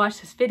 because you watched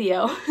this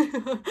video,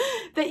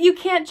 that you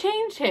can't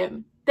change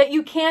him, that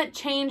you can't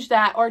change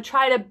that or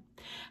try to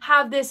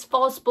have this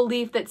false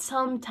belief that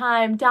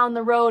sometime down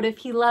the road, if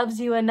he loves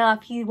you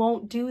enough, he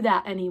won't do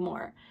that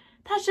anymore.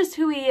 That's just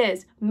who he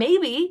is.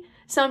 Maybe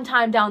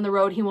sometime down the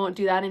road, he won't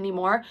do that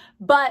anymore,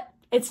 but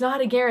it's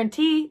not a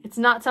guarantee. It's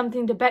not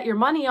something to bet your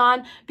money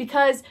on,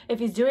 because if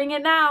he's doing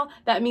it now,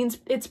 that means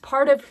it's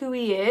part of who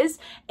he is.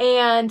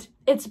 And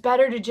it's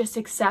better to just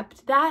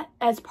accept that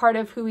as part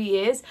of who he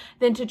is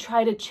than to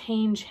try to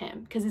change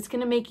him, because it's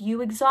going to make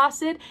you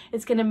exhausted.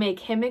 It's going to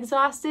make him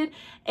exhausted,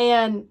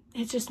 and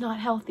it's just not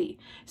healthy.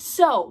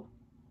 So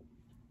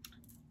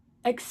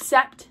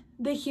accept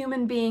the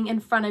human being in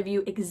front of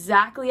you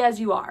exactly as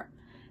you are.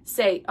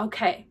 Say,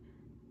 okay,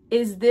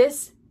 is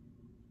this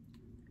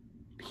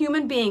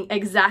human being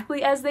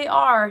exactly as they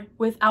are,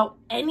 without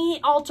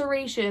any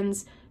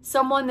alterations,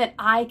 someone that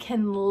I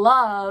can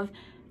love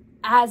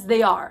as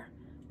they are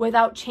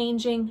without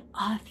changing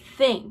a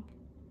thing?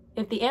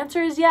 If the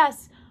answer is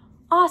yes,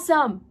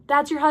 awesome,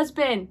 that's your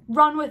husband,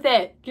 run with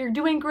it, you're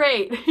doing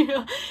great.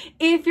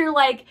 If you're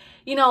like,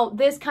 you know,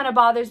 this kind of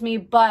bothers me,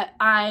 but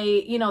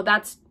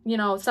that's,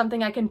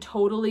 something I can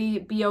totally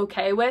be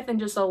okay with and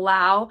just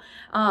allow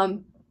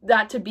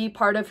that to be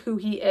part of who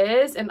he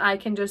is, and I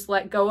can just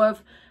let go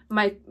of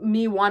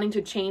me wanting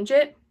to change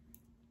it,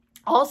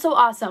 also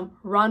awesome,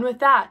 run with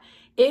that.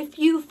 If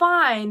you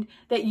find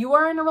that you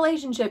are in a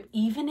relationship,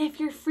 even if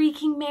you're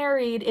freaking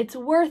married, it's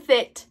worth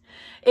it.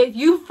 If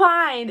you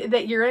find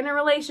that you're in a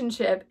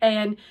relationship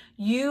and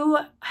you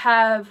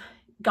have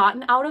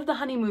gotten out of the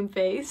honeymoon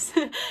phase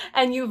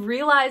and you've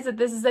realized that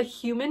this is a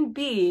human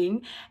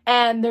being,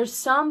 and there's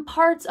some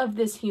parts of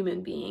this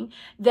human being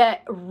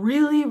that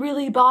really,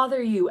 really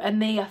bother you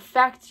and they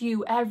affect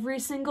you every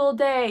single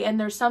day, and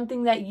there's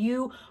something that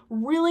you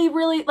really,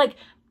 really like,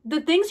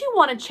 the things you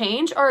want to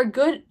change are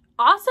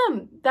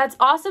awesome. That's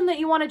awesome that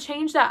you want to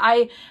change that.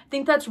 I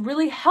think that's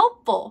really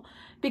helpful,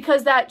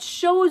 because that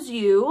shows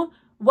you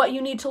what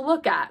you need to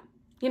look at.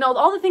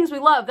 All the things we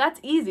love, that's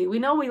easy. We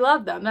know we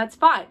love them. That's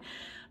fine.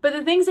 But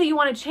the things that you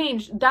want to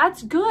change,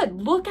 that's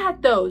good. Look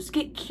at those.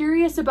 Get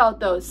curious about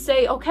those.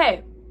 Say,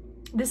 okay,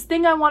 this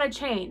thing I want to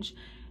change,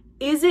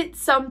 is it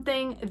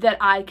something that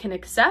I can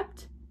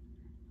accept?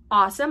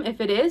 Awesome. If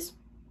it is,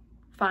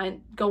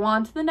 fine. Go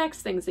on to the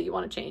next things that you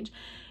want to change.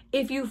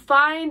 If you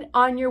find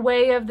on your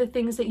way of the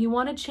things that you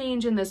want to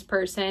change in this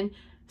person,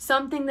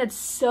 something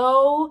that's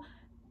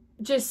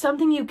just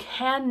something you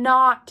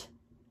cannot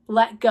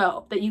let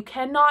go, that you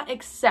cannot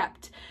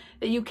accept,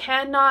 that you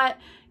cannot,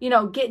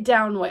 get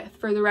down with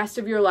for the rest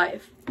of your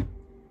life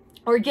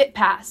or get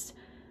past,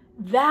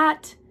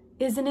 that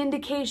is an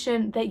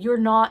indication that you're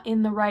not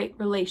in the right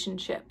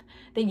relationship,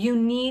 that you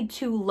need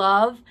to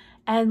love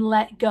and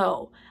let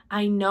go.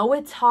 I know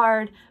it's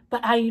hard,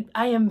 but I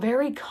am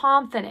very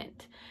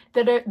confident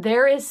that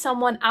there is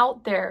someone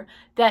out there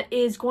that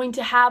is going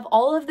to have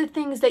all of the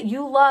things that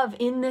you love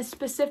in this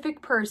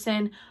specific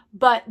person,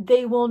 but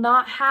they will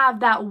not have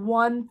that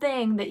one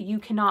thing that you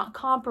cannot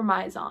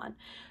compromise on.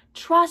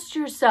 Trust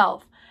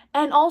yourself,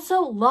 and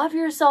also love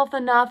yourself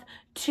enough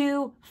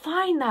to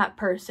find that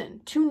person,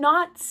 to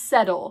not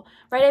settle,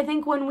 right? I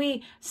think when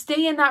we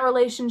stay in that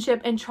relationship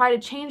and try to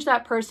change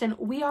that person,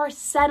 we are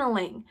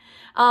settling.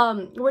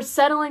 We're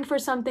settling for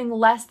something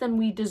less than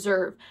we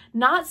deserve.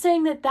 Not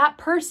saying that that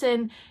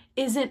person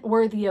isn't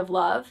worthy of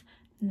love.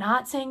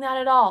 Not saying that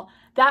at all.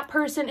 That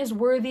person is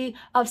worthy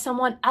of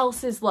someone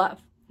else's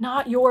love,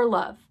 not your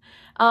love.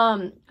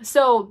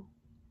 So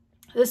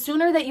the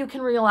sooner that you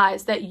can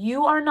realize that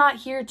you are not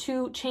here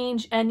to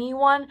change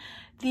anyone,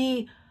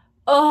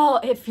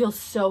 it feels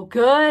so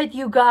good,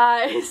 you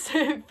guys.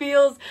 It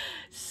feels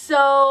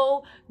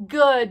so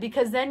good,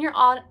 because then you're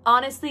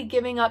honestly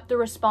giving up the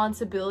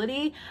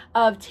responsibility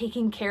of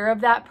taking care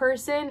of that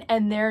person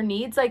and their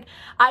needs. Like,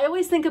 I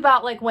always think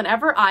about, like,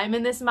 whenever I'm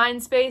in this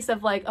mind space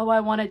of like, oh,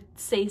 I want to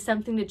say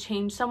something to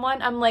change someone,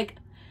 I'm like,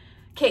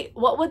 okay,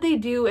 what would they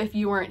do if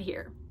you weren't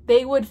here?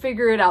 They would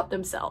figure it out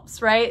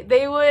themselves, right?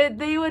 They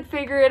would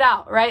figure it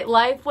out, right?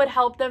 Life would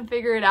help them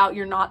figure it out.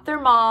 You're not their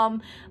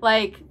mom.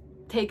 Like,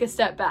 take a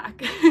step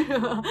back,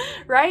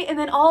 right? And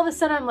then all of a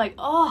sudden I'm like,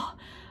 oh,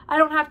 I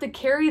don't have to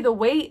carry the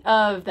weight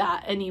of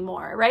that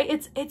anymore,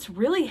 right? It's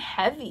really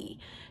heavy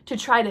to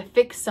try to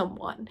fix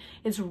someone.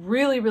 It's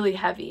really, really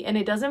heavy, and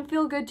it doesn't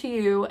feel good to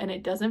you, and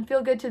it doesn't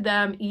feel good to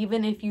them,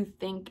 even if you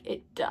think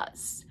it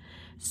does.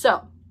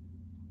 So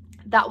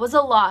that was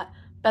a lot,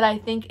 but I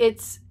think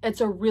it's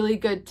a really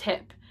good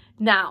tip.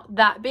 Now,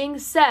 that being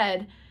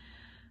said,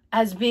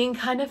 as being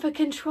kind of a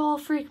control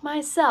freak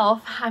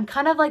myself, I'm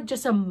kind of like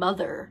just a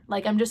mother.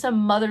 Like, I'm just a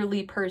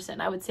motherly person.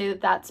 I would say that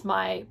that's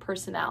my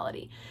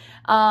personality.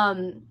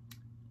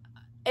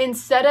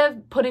 instead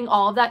of putting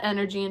all of that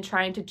energy and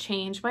trying to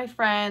change my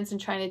friends and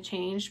trying to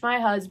change my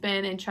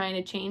husband and trying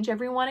to change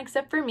everyone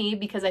except for me,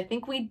 because I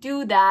think we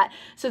do that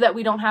so that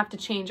we don't have to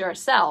change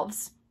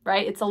ourselves,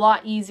 right? It's a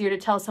lot easier to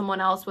tell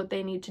someone else what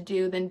they need to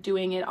do than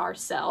doing it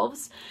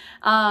ourselves.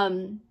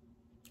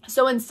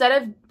 So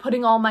instead of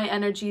putting all my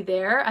energy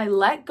there, I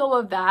let go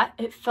of that.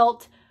 It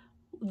felt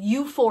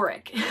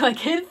euphoric.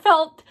 Like, it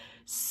felt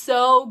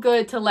so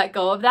good to let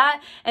go of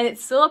that. And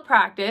it's still a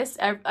practice.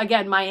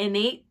 Again, my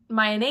innate,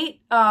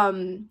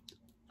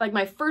 like,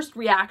 my first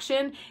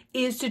reaction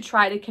is to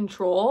try to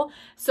control.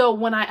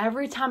 So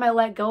every time I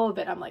let go of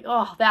it, I'm like,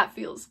 oh, that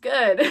feels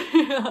good.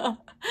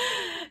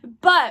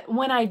 But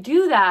when I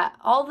do that,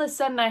 all of a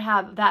sudden I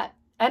have that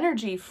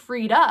energy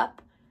freed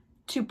up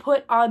to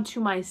put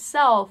onto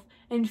myself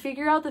and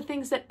figure out the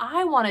things that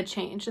I want to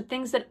change, the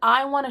things that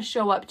I want to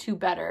show up to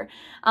better.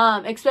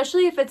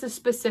 Especially if it's a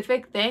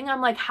specific thing, I'm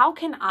like, how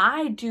can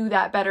I do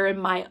that better in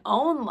my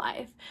own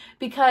life?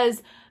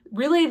 Because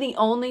really the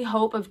only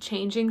hope of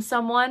changing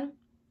someone,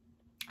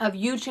 of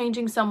you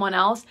changing someone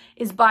else,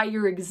 is by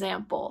your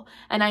example.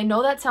 And I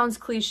know that sounds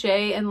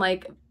cliche and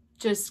like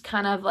just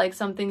kind of like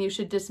something you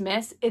should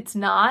dismiss. It's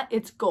not,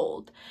 it's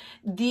gold.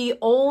 The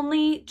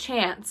only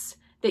chance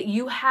that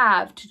you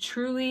have to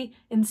truly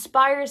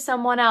inspire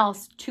someone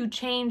else to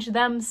change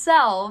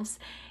themselves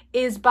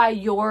is by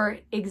your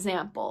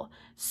example.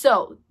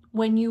 So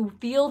when you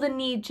feel the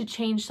need to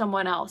change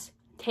someone else,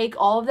 take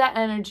all of that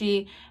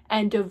energy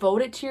and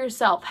devote it to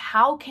yourself.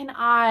 How can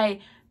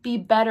I be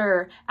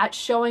better at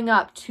showing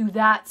up to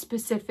that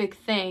specific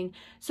thing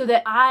so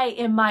that I,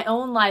 in my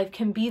own life,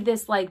 can be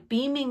this like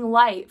beaming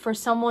light for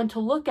someone to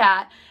look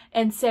at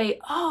and say,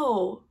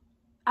 oh,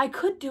 I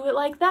could do it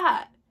like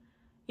that.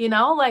 You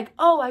know, like,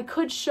 oh, I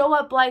could show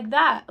up like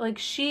that. Like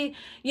she,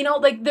 you know,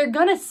 like they're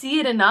gonna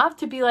see it enough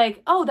to be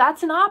like, oh,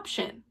 that's an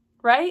option,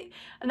 right?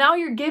 Now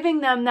you're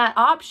giving them that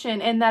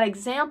option and that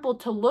example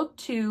to look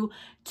to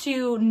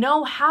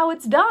know how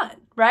it's done,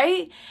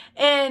 right?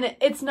 And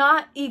it's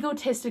not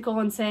egotistical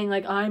in saying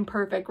like, I'm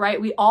perfect,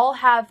 right? We all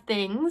have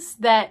things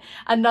that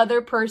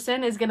another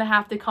person is going to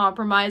have to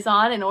compromise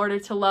on in order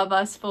to love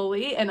us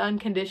fully and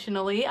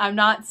unconditionally. I'm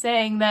not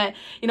saying that,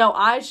 you know,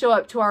 I show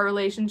up to our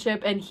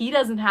relationship and he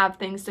doesn't have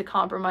things to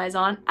compromise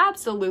on.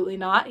 Absolutely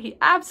not. He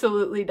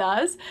absolutely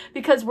does,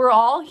 because we're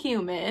all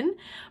human.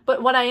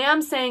 But what I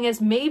am saying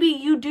is maybe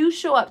you do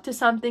show up to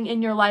something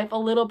in your life a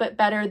little bit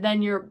better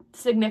than your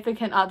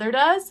significant other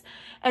does.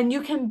 And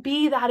you can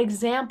be that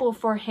example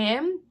for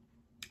him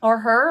or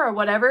her or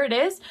whatever it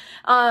is,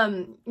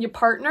 your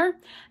partner,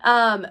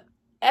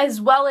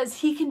 as well as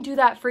he can do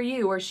that for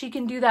you or she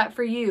can do that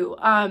for you.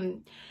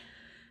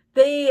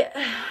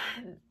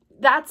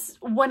 That's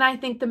when I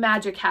think the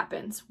magic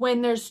happens,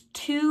 when there's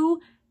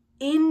two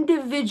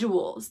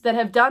individuals that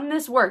have done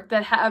this work,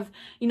 that have,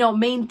 you know,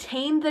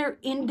 maintained their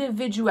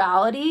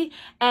individuality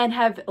and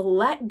have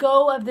let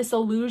go of this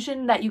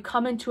illusion that you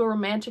come into a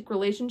romantic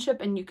relationship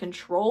and you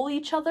control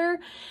each other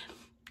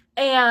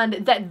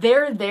and that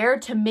they're there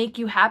to make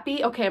you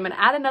happy. Okay, I'm going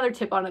to add another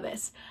tip onto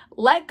this.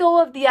 Let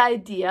go of the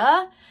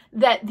idea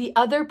that the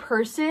other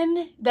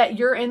person that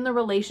you're in the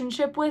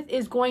relationship with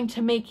is going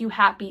to make you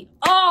happy.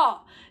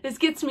 Oh, this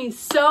gets me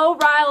so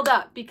riled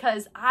up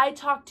because I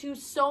talk to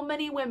so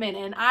many women,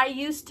 and I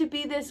used to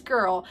be this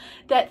girl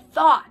that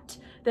thought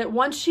that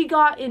once she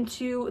got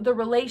into the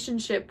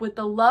relationship with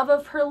the love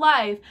of her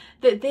life,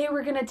 that they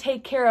were going to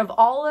take care of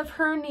all of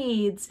her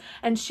needs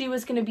and she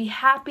was going to be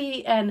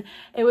happy and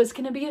it was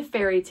going to be a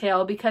fairy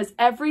tale because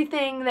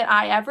everything that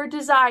I ever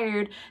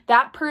desired,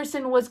 that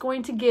person was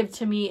going to give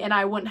to me and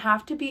I wouldn't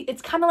have to be.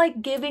 It's kind of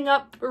like giving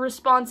up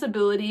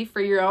responsibility for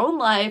your own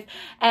life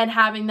and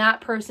having that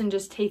person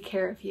just take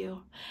care of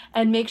you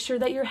and make sure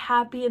that you're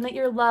happy and that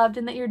you're loved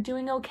and that you're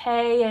doing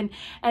okay, and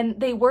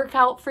they work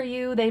out for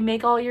you, they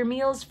make all your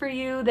meals for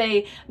you,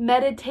 they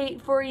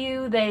meditate for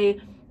you, they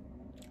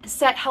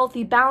set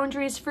healthy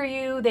boundaries for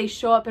you, they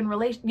show up in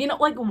relation, you know,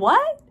 like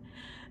what?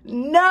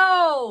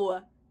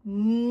 No,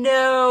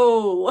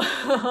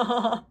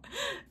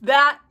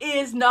 that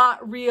is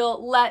not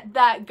real. Let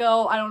that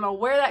go. I don't know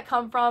where that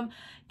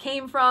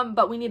came from,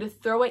 but we need to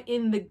throw it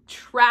in the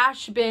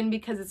trash bin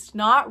because it's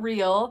not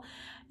real.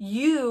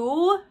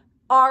 You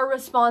are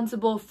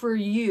responsible for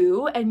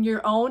you and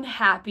your own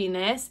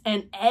happiness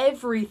and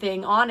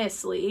everything,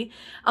 honestly.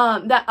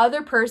 That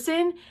other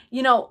person,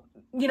 you know,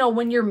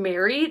 when you're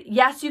married,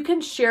 yes, you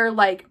can share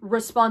like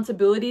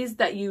responsibilities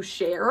that you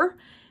share,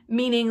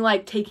 meaning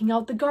like taking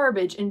out the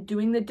garbage and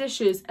doing the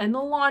dishes and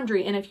the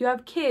laundry. And if you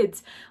have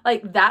kids,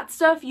 like that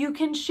stuff you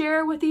can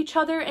share with each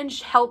other and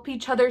help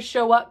each other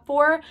show up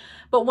for.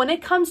 But when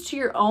it comes to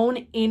your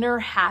own inner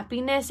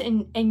happiness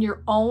and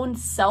your own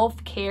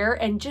self-care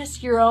and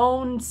just your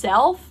own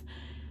self,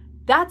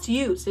 that's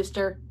you,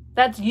 sister.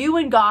 That's you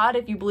and God.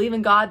 If you believe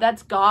in God,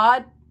 that's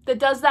God that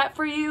does that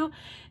for you,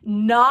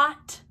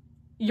 not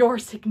your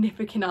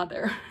significant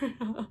other.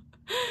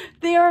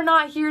 They are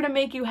not here to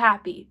make you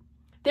happy.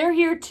 They're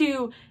here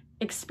to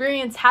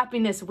experience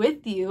happiness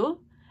with you,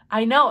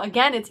 I know,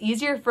 again, it's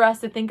easier for us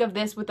to think of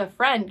this with a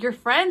friend. Your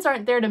friends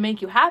aren't there to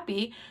make you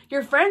happy.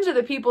 Your friends are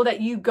the people that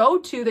you go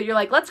to that you're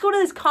like, let's go to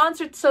this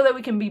concert so that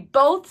we can be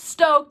both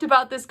stoked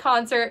about this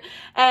concert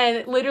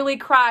and literally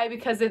cry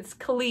because it's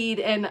Khalid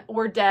and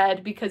we're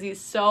dead because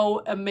he's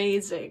so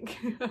amazing.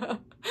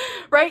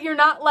 Right? You're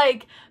not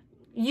like,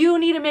 you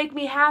need to make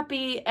me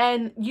happy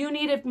and you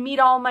need to meet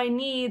all my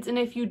needs, and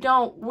if you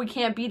don't, we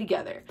can't be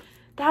together.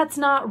 That's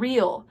not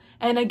real.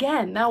 And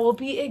again, that will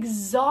be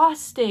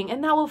exhausting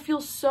and that will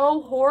feel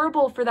so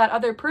horrible for that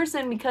other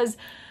person because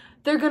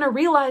they're going to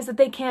realize that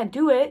they can't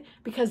do it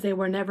because they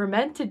were never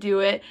meant to do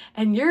it.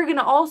 And you're going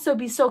to also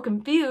be so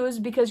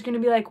confused because you're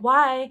going to be like,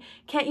 why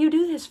can't you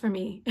do this for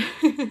me?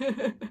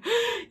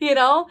 You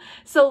know?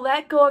 So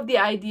let go of the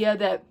idea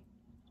that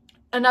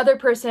another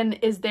person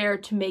is there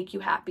to make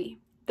you happy.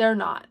 They're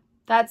not.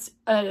 That's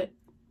a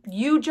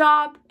you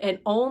job and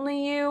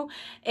only you.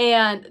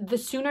 And the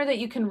sooner that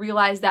you can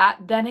realize that,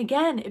 then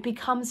again, it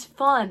becomes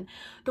fun.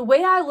 The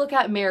way I look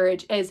at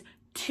marriage is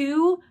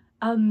two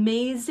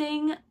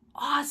amazing,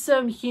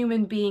 awesome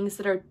human beings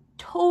that are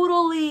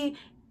totally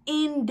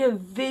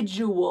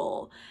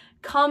individual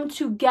come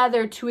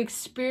together to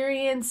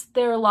experience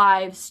their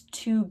lives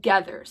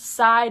together,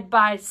 side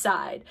by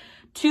side.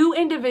 Two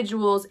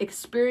individuals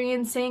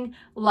experiencing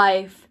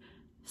life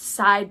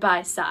side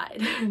by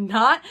side.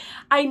 Not,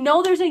 I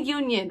know there's a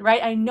union,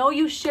 right? I know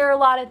you share a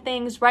lot of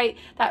things, right?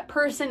 That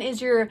person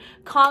is your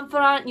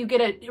confidant. You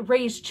get to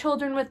raise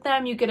children with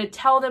them. You get to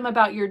tell them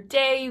about your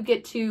day. You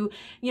get to,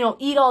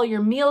 eat all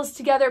your meals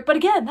together. But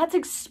again, that's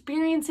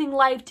experiencing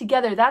life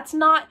together. That's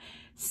not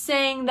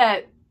saying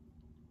that,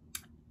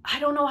 I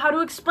don't know how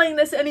to explain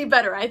this any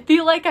better. I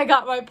feel like I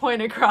got my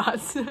point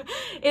across.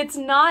 It's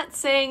not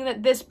saying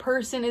that this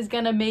person is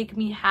going to make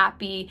me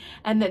happy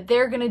and that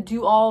they're going to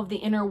do all of the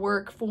inner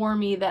work for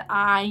me that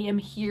I am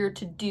here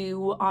to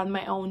do on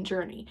my own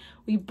journey.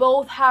 We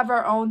both have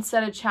our own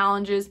set of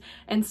challenges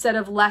and set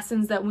of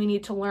lessons that we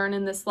need to learn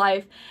in this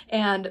life.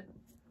 And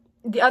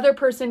the other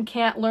person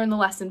can't learn the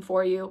lesson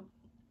for you.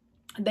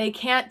 They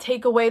can't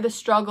take away the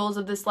struggles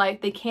of this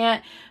life. They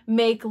can't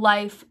make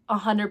life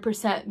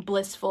 100%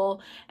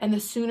 blissful. And the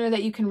sooner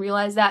that you can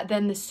realize that,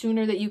 then the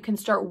sooner that you can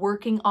start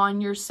working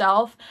on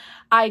yourself.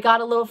 I got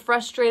a little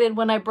frustrated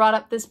when I brought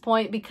up this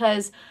point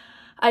because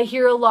I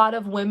hear a lot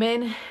of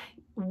women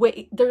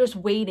they're just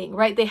waiting,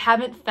 right? They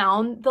haven't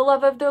found the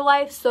love of their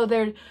life. So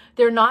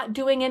they're not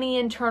doing any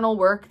internal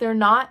work. They're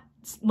not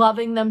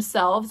loving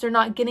themselves. They're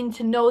not getting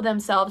to know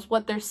themselves.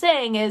 What they're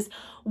saying is,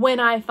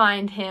 when I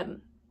find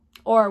him,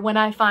 or when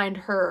I find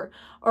her,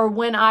 or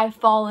when I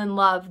fall in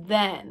love,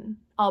 then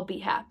I'll be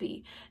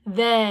happy.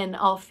 Then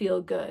I'll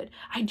feel good.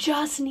 I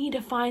just need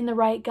to find the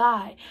right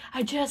guy.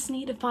 I just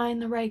need to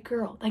find the right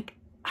girl. Like,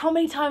 how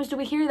many times do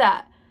we hear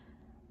that?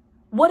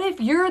 What if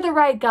you're the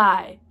right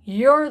guy?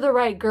 You're the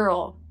right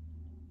girl.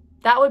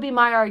 That would be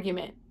my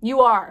argument.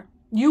 You are.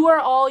 You are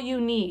all you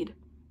need.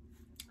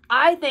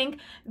 I think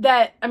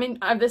that,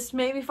 this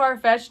may be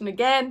far-fetched, and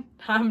again,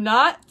 I'm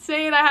not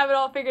saying I have it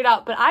all figured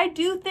out, but I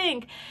do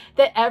think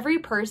that every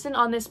person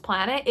on this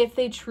planet, if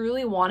they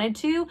truly wanted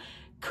to,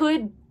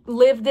 could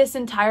live this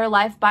entire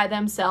life by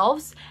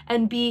themselves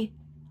and be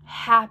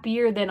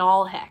happier than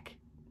all heck.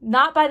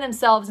 Not by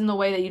themselves in the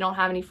way that you don't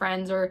have any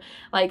friends or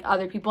like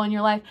other people in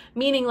your life,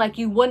 meaning like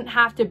you wouldn't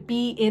have to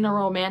be in a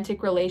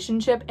romantic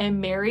relationship and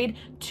married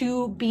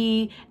to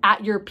be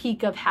at your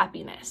peak of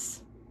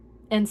happiness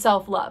and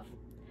self-love.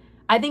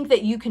 I think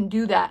that you can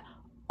do that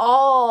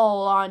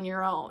all on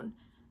your own.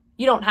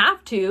 You don't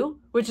have to,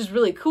 which is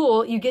really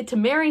cool. You get to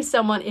marry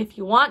someone if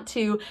you want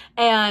to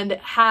and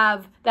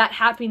have that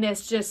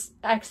happiness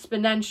just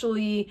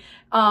exponentially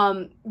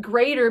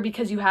greater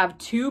because you have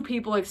two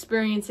people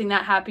experiencing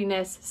that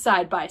happiness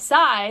side by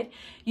side.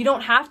 You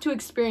don't have to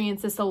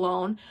experience this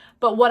alone.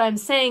 But what I'm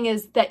saying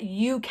is that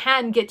you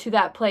can get to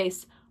that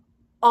place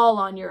all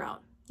on your own.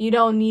 You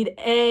don't need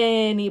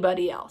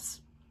anybody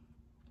else.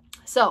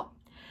 So,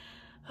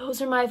 those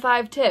are my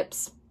 5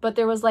 tips, but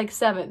there was like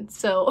 7.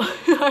 So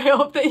I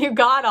hope that you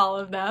got all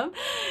of them.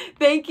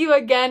 Thank you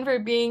again for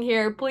being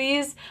here.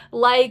 Please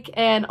like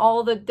and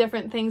all the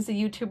different things the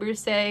YouTubers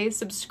say.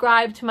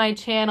 Subscribe to my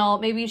channel.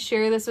 Maybe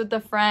share this with a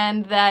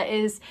friend that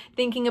is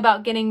thinking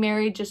about getting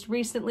married, just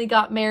recently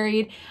got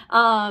married.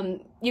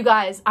 You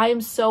guys, I am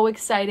so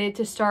excited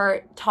to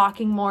start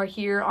talking more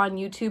here on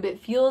YouTube. It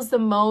feels the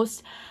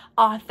most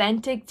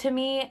authentic to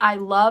me. I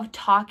love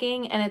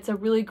talking, and it's a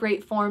really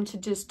great form to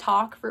just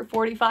talk for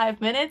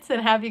 45 minutes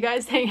and have you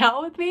guys hang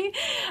out with me.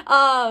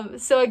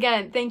 So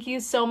again, thank you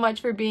so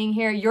much for being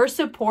here. Your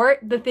support,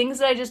 the things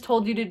that I just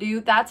told you to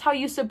do, that's how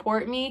you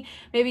support me.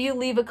 Maybe you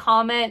leave a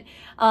comment.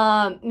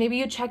 Maybe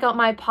you check out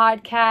my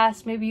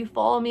podcast. Maybe you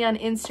follow me on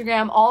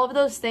Instagram. All of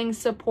those things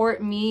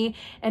support me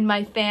and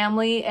my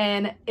family,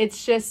 and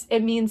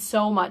it means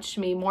so much to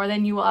me, more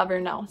than you will ever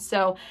know.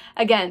 So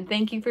again,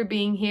 thank you for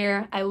being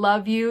here. I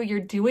love you. You're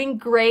doing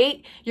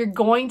great. You're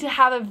going to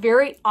have a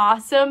very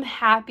awesome,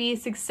 happy,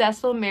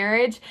 successful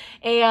marriage.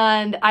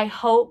 And I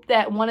hope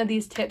that one of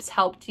these tips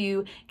helped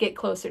you get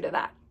closer to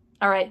that.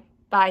 All right.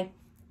 Bye.